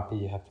paper copy.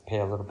 You have to pay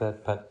a little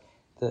bit, but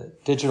the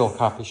digital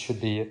copy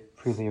should be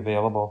freely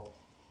available.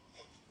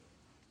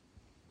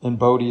 And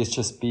Bodhi is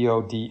just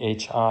Bodhi.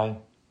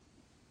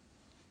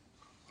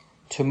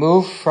 To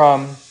move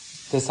from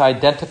this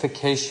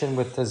identification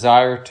with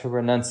desire to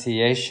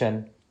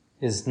renunciation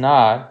is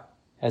not,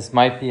 as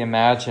might be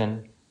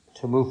imagined,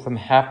 to move from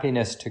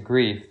happiness to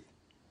grief,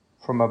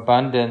 from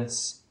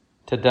abundance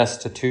to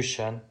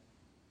destitution.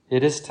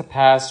 It is to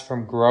pass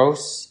from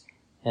gross,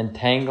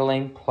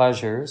 entangling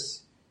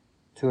pleasures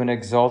to an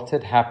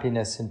exalted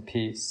happiness and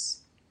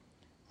peace,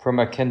 from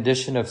a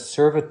condition of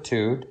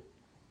servitude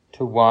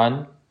to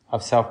one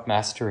of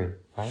self-mastery,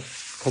 right?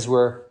 Because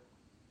we're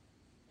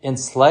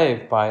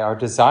enslaved by our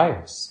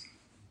desires,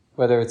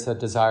 whether it's a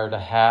desire to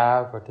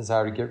have, or a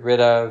desire to get rid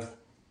of,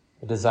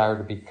 a desire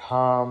to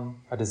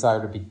become, a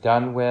desire to be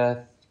done with,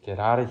 get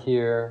out of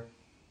here.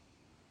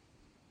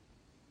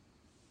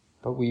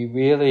 But we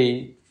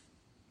really,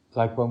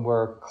 like when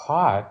we're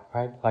caught,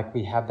 right, like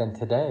we have been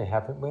today,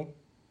 haven't we?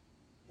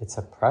 It's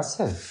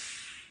oppressive.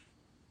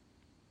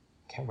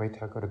 Can't wait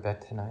till I go to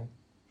bed tonight.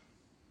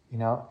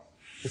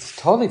 It's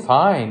totally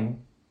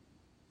fine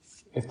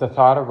if the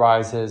thought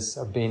arises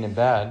of being in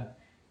bed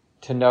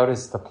to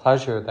notice the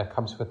pleasure that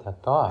comes with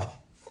that thought.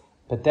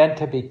 But then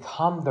to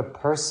become the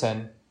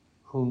person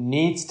who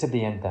needs to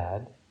be in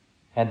bed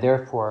and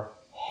therefore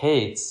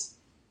hates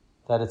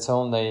that it's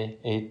only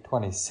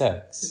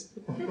 8:26,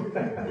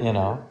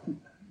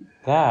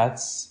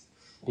 that's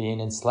being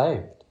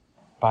enslaved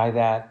by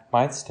that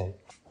mind state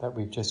that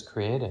we've just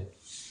created.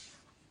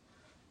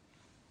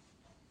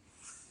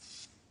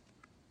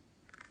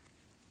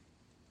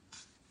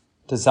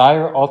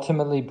 Desire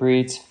ultimately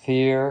breeds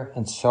fear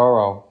and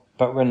sorrow,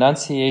 but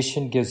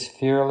renunciation gives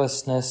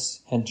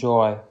fearlessness and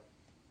joy.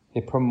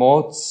 It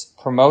promotes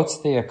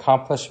the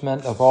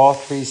accomplishment of all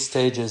three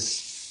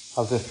stages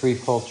of the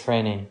threefold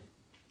training.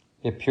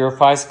 It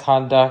purifies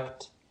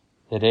conduct,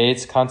 it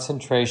aids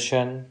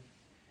concentration,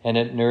 and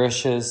it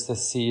nourishes the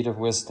seed of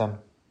wisdom.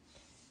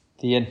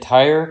 The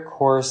entire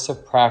course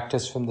of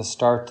practice from the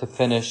start to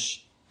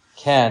finish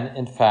can,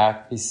 in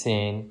fact, be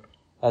seen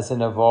as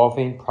an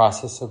evolving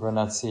process of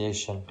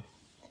renunciation.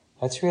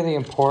 That's really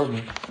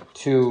important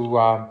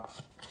to,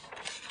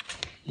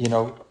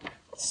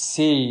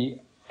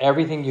 see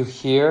everything you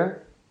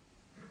hear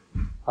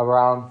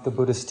around the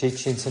Buddhist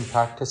teachings and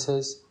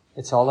practices.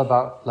 It's all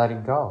about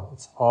letting go.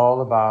 It's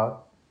all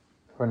about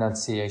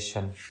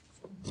renunciation.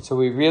 So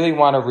we really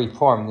want to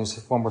reform. There's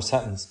one more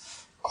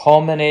sentence.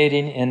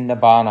 Culminating in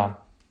Nibbana.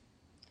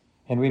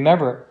 And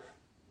remember,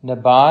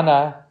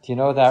 Nibbana, do you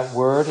know that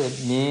word?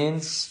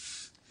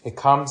 It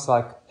comes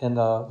like in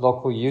the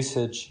local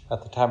usage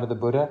at the time of the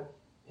Buddha.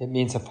 It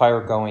means a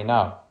fire going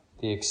out,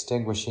 the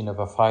extinguishing of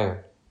a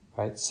fire,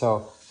 right?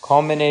 So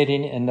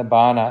culminating in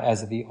Nibbana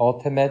as the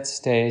ultimate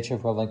stage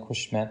of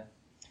relinquishment,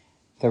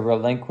 the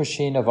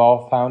relinquishing of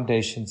all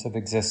foundations of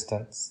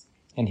existence.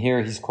 And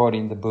here he's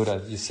quoting the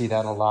Buddha. You see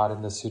that a lot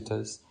in the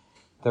suttas.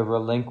 The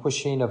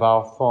relinquishing of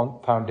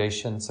all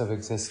foundations of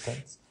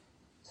existence.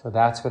 So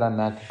that's what I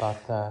meant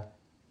about the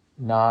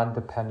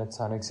non-dependence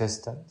on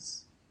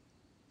existence.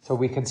 So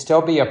we can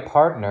still be a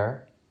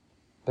partner,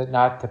 but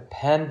not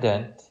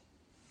dependent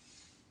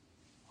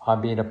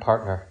on being a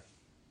partner.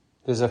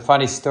 There's a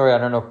funny story, I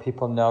don't know if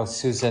people know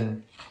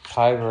Susan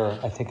Piver,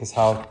 I think is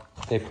how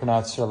they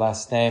pronounce her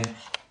last name.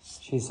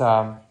 She's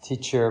a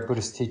teacher,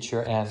 Buddhist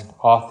teacher and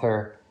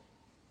author,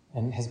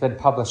 and has been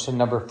published a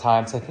number of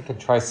times, I think in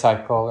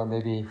Tricycle or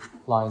maybe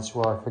Lion's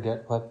Roar, I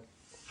forget what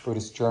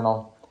Buddhist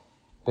journal.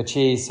 But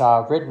she's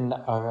written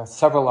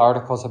several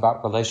articles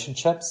about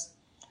relationships.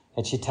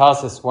 And she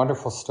tells this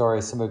wonderful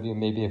story, some of you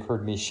maybe have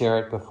heard me share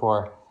it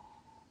before,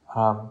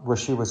 where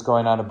she was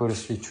going on a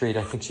Buddhist retreat.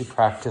 I think she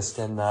practiced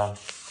in the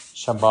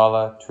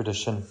Shambhala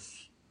tradition.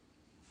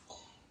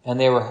 And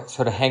they were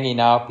sort of hanging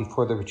out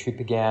before the retreat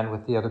began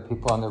with the other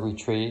people on the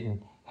retreat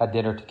and had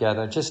dinner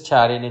together, just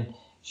chatting. And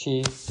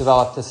she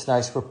developed this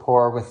nice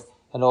rapport with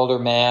an older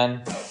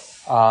man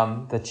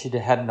that she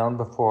hadn't known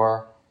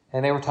before.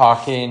 And they were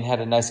talking,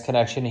 had a nice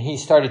connection. And he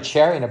started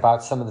sharing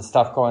about some of the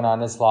stuff going on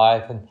in his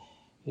life. And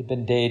he'd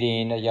been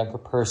dating a younger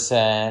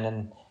person,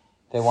 and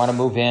they want to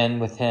move in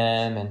with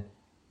him, and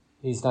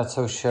he's not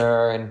so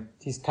sure. And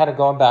he's kind of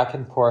going back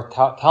and forth,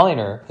 telling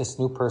her, this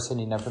new person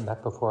he never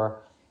met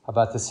before,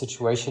 about the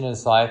situation in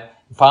his life.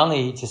 And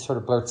finally, he just sort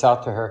of blurts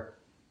out to her,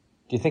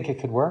 do you think it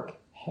could work?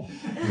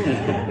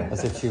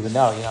 As if she would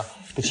know,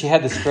 But she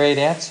had this great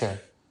answer.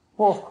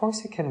 Well, of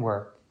course it can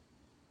work,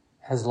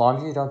 as long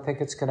as you don't think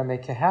it's going to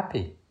make you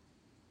happy.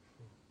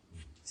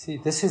 See,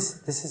 this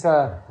is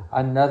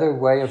another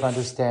way of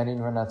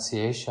understanding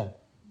renunciation.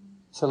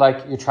 So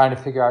like you're trying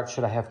to figure out,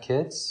 should I have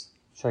kids?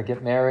 Should I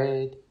get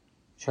married?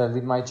 Should I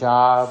leave my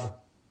job,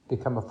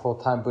 become a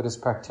full-time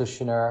Buddhist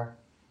practitioner?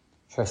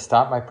 Should I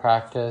stop my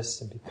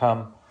practice and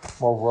become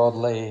more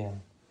worldly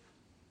and,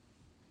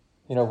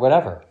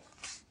 whatever?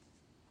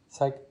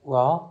 It's like,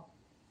 well,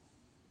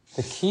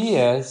 the key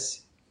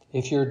is,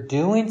 if you're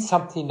doing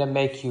something to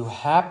make you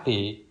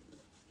happy,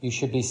 you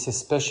should be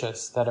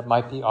suspicious that it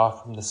might be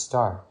off from the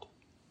start.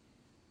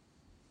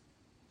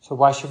 So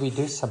why should we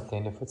do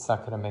something if it's not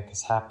going to make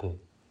us happy?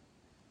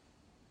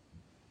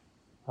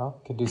 Well,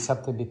 we could do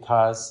something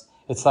because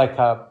it's like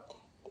a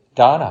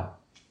dana.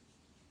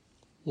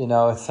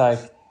 It's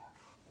like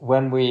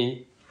when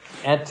we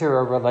enter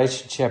a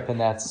relationship in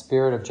that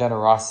spirit of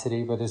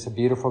generosity where there's a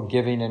beautiful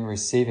giving and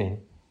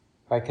receiving,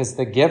 right? Because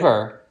the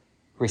giver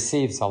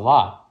receives a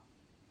lot.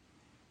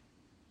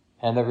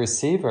 And the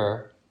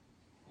receiver,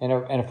 in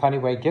a funny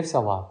way, gives a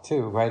lot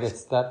too, right?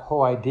 It's that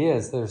whole idea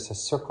is there's a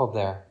circle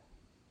there.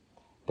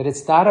 But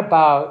it's not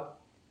about,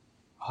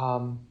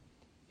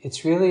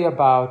 it's really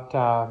about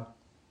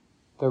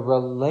the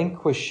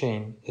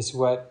relinquishing is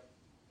what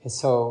is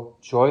so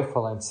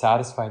joyful and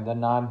satisfying, the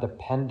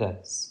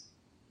non-dependence.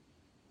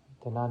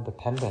 The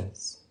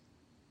non-dependence.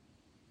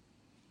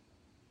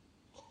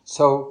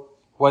 So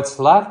what's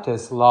left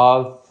is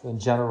love and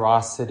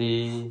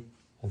generosity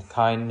and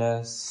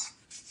kindness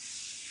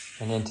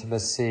and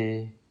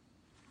intimacy,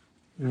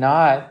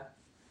 not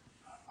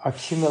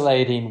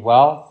accumulating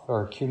wealth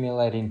or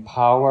accumulating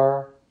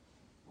power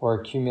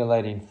or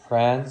accumulating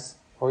friends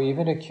or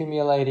even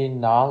accumulating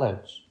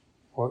knowledge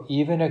or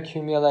even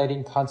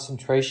accumulating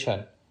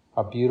concentration,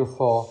 a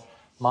beautiful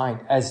mind.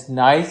 As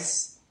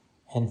nice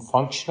and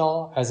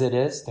functional as it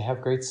is to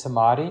have great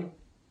samadhi,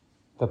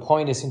 the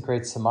point isn't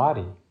great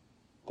samadhi.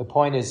 The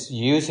point is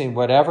using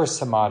whatever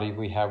samadhi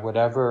we have,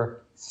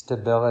 whatever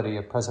stability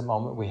of present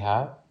moment we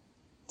have,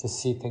 to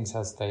see things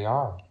as they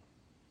are.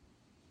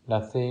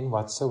 Nothing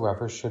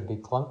whatsoever should be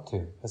clung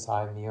to as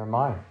I, me, or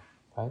mine.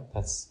 Right?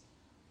 That's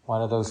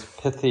one of those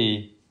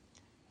pithy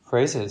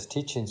phrases,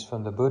 teachings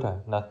from the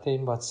Buddha.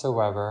 Nothing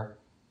whatsoever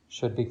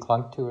should be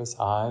clung to as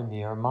I,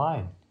 me, or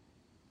mine.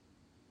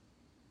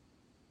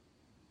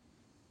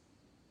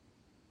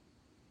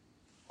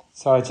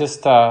 So I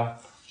just, an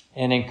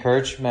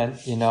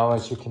encouragement,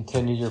 as you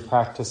continue your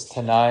practice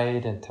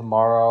tonight and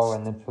tomorrow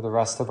and then for the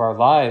rest of our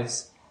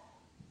lives,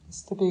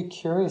 is to be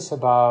curious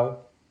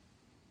about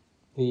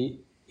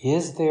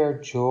is there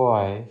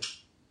joy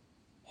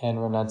in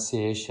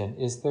renunciation?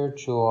 Is there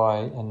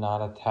joy in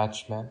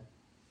non-attachment?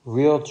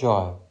 Real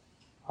joy,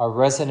 a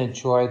resonant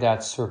joy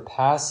that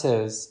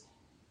surpasses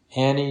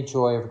any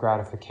joy of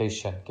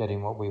gratification,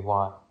 getting what we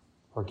want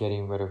or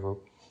getting rid of,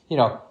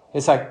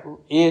 it's like,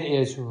 it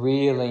is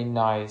really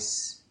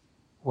nice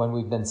when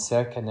we've been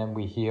sick and then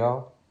we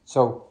heal.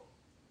 So,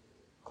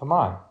 come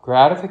on,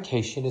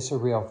 gratification is a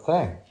real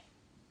thing.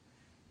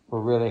 We're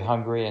really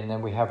hungry and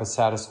then we have a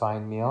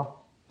satisfying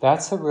meal.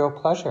 That's a real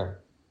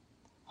pleasure.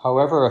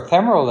 However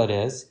ephemeral it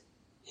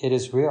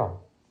is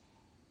real.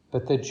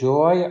 But the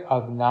joy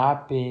of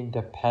not being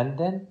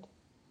dependent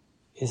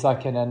is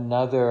like in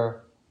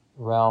another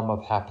realm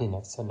of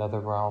happiness, another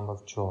realm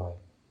of joy.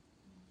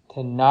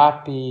 To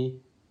not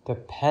be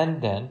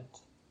dependent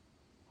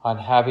on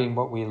having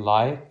what we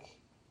like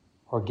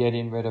or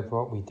getting rid of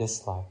what we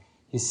dislike.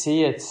 You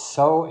see, it's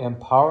so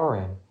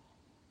empowering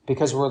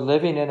because we're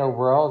living in a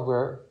world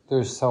where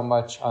there's so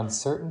much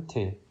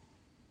uncertainty,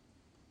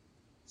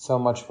 so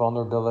much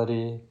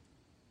vulnerability.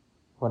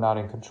 We're not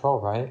in control,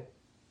 right?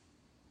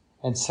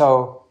 And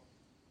so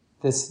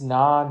this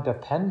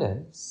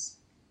non-dependence,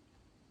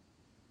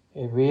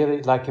 it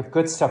really, like if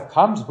good stuff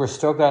comes, we're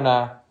still going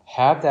to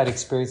have that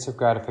experience of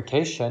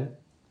gratification.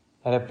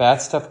 And if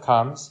bad stuff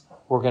comes,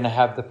 we're going to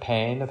have the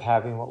pain of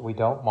having what we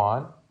don't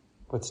want,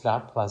 what's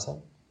not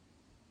pleasant.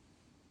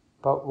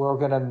 But we're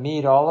going to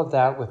meet all of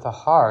that with a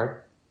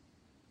heart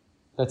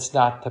that's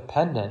not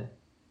dependent.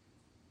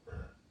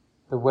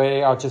 The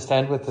way, I'll just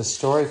end with a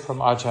story from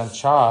Ajahn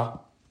Chah.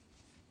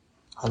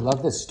 I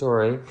love this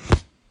story.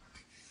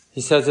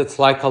 He says it's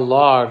like a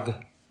log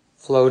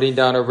floating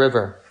down a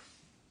river.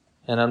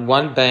 And on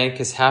one bank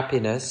is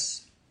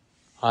happiness,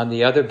 on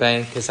the other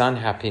bank is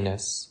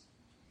unhappiness.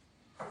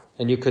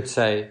 And you could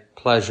say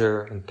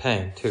pleasure and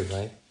pain too,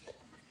 right?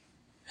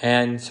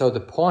 And so the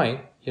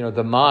point,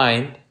 the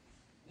mind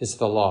is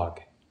the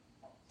log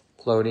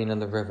floating in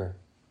the river.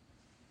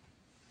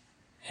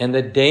 And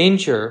the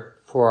danger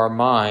for our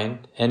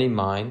mind, any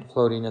mind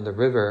floating in the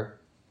river,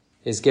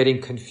 is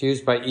getting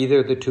confused by either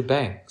of the two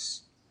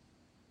banks.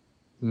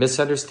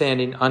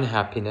 Misunderstanding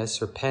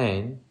unhappiness or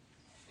pain,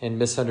 and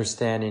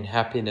misunderstanding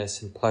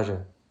happiness and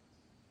pleasure.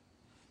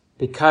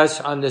 Because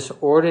on this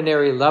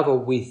ordinary level,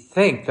 we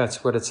think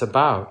that's what it's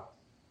about.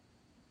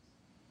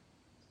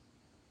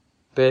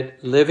 But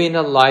living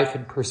a life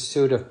in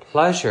pursuit of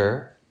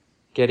pleasure,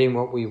 getting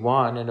what we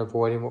want and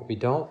avoiding what we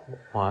don't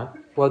want,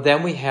 well,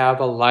 then we have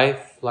a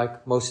life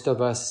like most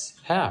of us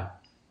have,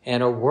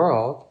 and a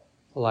world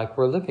like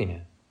we're living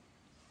in.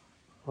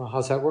 Well,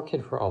 how's that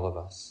working for all of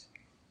us?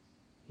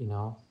 You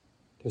know,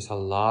 there's a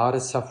lot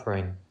of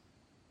suffering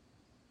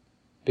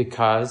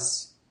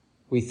because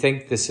we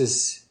think this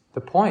is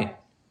the point.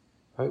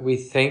 Right? We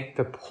think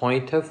the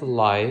point of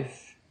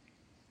life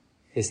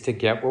is to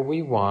get what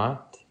we want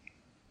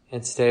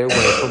and stay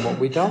away from what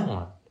we don't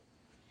want.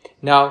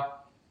 Now,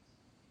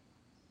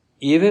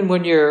 even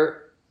when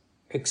you're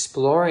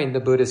exploring the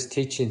Buddhist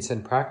teachings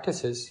and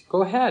practices,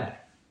 go ahead.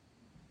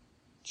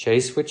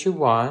 Chase what you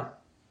want.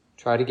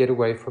 Try to get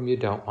away from what you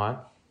don't want.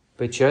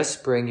 But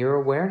just bring your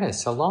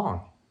awareness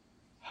along.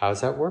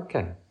 How's that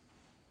working?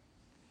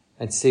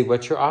 And see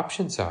what your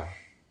options are.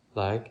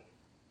 Like,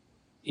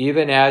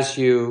 even as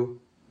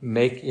you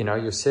make,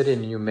 you're sitting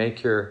and you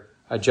make your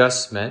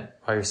adjustment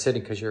while you're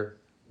sitting because your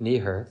knee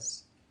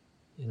hurts,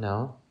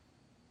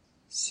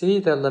 see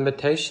the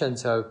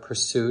limitations of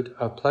pursuit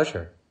of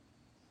pleasure,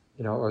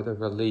 or the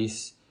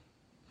release.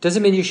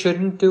 Doesn't mean you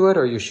shouldn't do it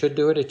or you should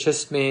do it. It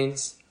just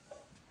means,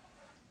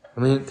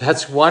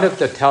 that's one of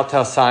the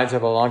telltale signs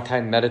of a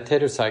long-time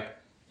meditator. It's like,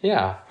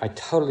 yeah, I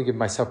totally give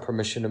myself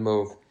permission to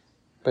move,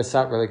 but it's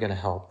not really going to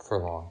help for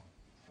long.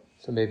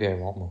 So maybe I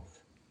won't move.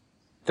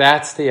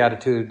 That's the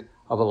attitude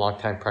of a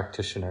long-time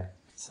practitioner.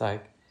 It's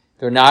like,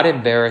 they're not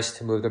embarrassed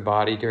to move their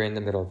body during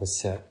the middle of a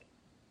sit.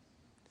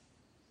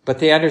 But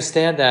they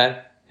understand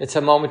that it's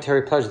a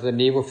momentary pleasure. The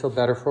knee will feel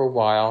better for a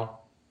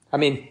while.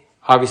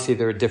 Obviously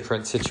there are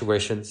different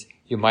situations.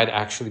 You might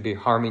actually be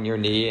harming your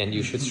knee and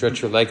you should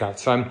stretch your leg out.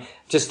 So I'm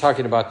just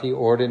talking about the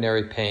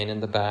ordinary pain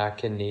in the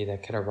back and knee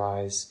that can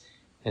arise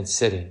in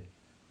sitting.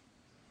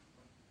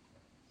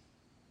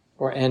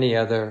 Or any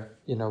other,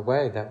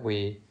 way that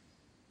we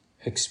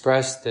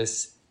express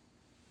this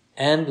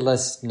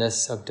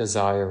endlessness of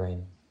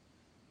desiring.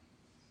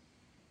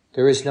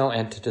 There is no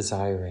end to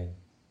desiring.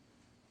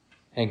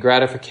 And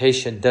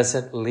gratification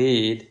doesn't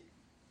lead,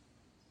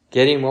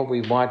 getting what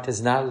we want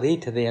does not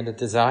lead to the end of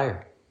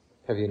desire.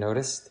 Have you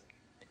noticed?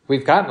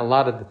 We've gotten a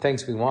lot of the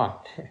things we want.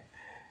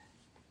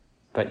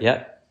 But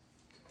yet,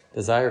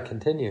 desire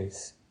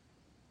continues.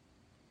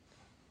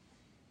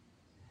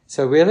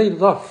 So really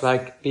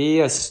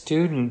be a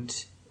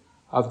student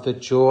of the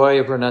joy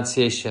of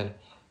renunciation.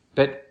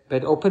 But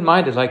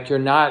open-minded, like you're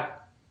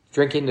not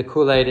drinking the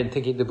Kool-Aid and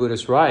thinking the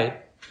Buddha's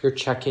right. You're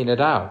checking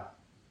it out.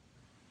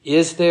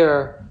 Is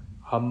there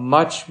a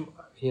much,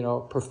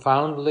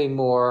 profoundly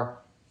more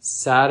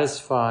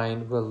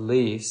satisfying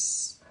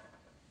release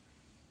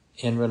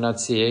in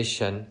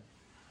renunciation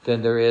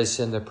than there is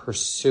in the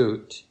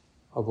pursuit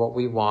of what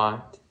we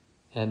want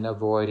and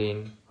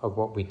avoiding of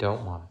what we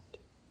don't want?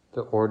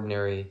 The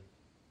ordinary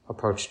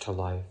approach to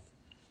life.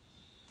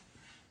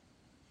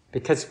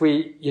 Because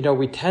we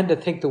tend to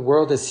think the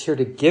world is here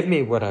to give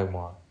me what I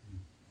want.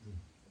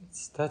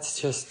 That's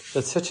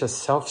such a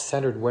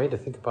self-centered way to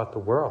think about the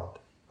world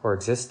or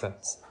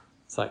existence.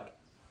 It's like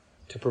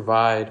to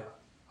provide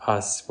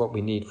us what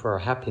we need for our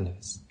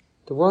happiness.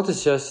 The world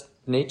is just,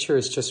 nature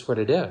is just what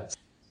it is.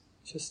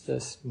 It's just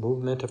this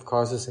movement of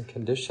causes and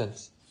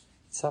conditions.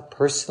 It's not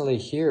personally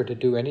here to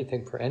do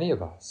anything for any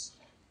of us.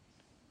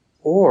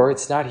 Or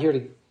it's not here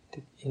to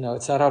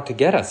it's not out to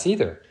get us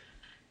either.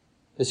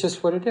 It's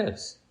just what it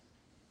is.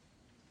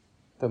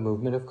 The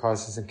movement of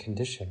causes and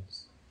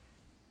conditions.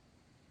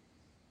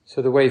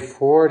 So the way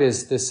forward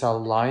is this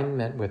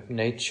alignment with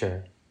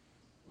nature,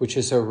 which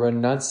is a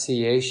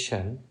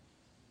renunciation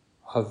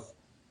of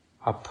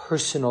a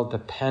personal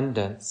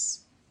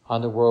dependence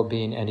on the world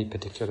being any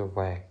particular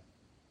way.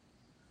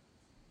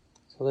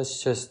 So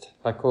let's just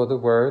let go of the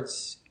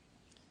words.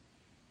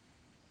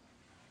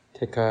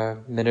 Take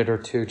a minute or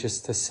two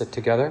just to sit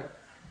together.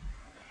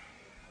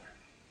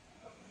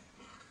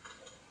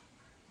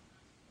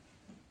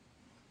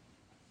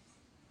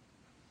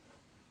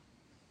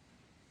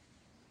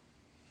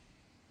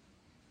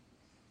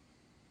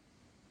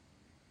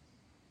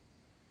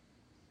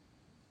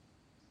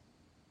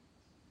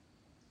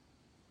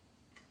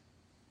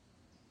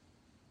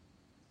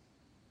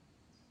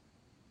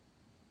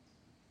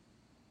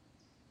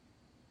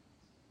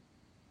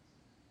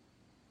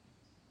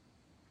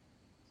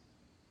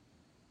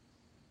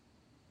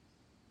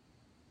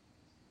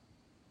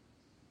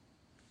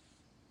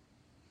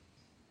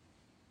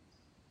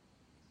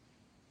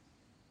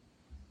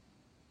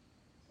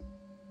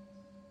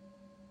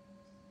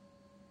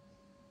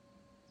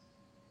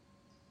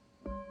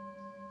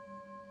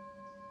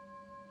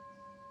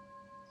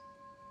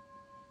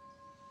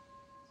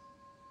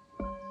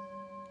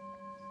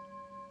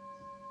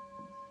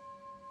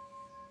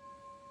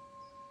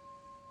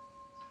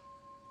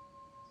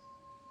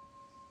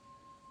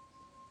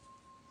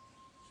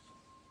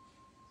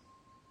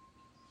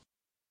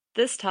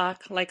 This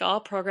talk, like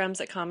all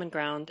programs at Common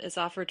Ground, is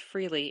offered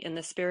freely in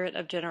the spirit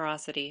of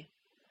generosity.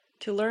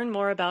 To learn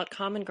more about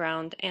Common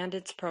Ground and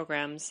its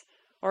programs,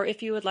 or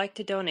if you would like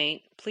to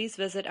donate, please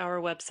visit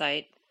our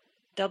website,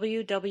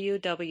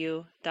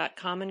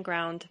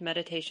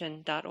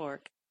 www.commongroundmeditation.org.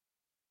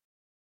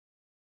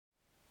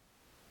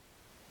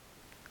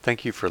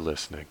 Thank you for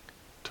listening.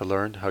 To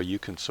learn how you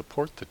can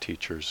support the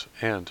teachers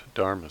and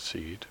Dharma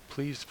Seed,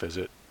 please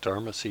visit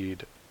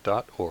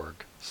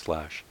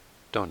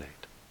dharmaseed.org/donate.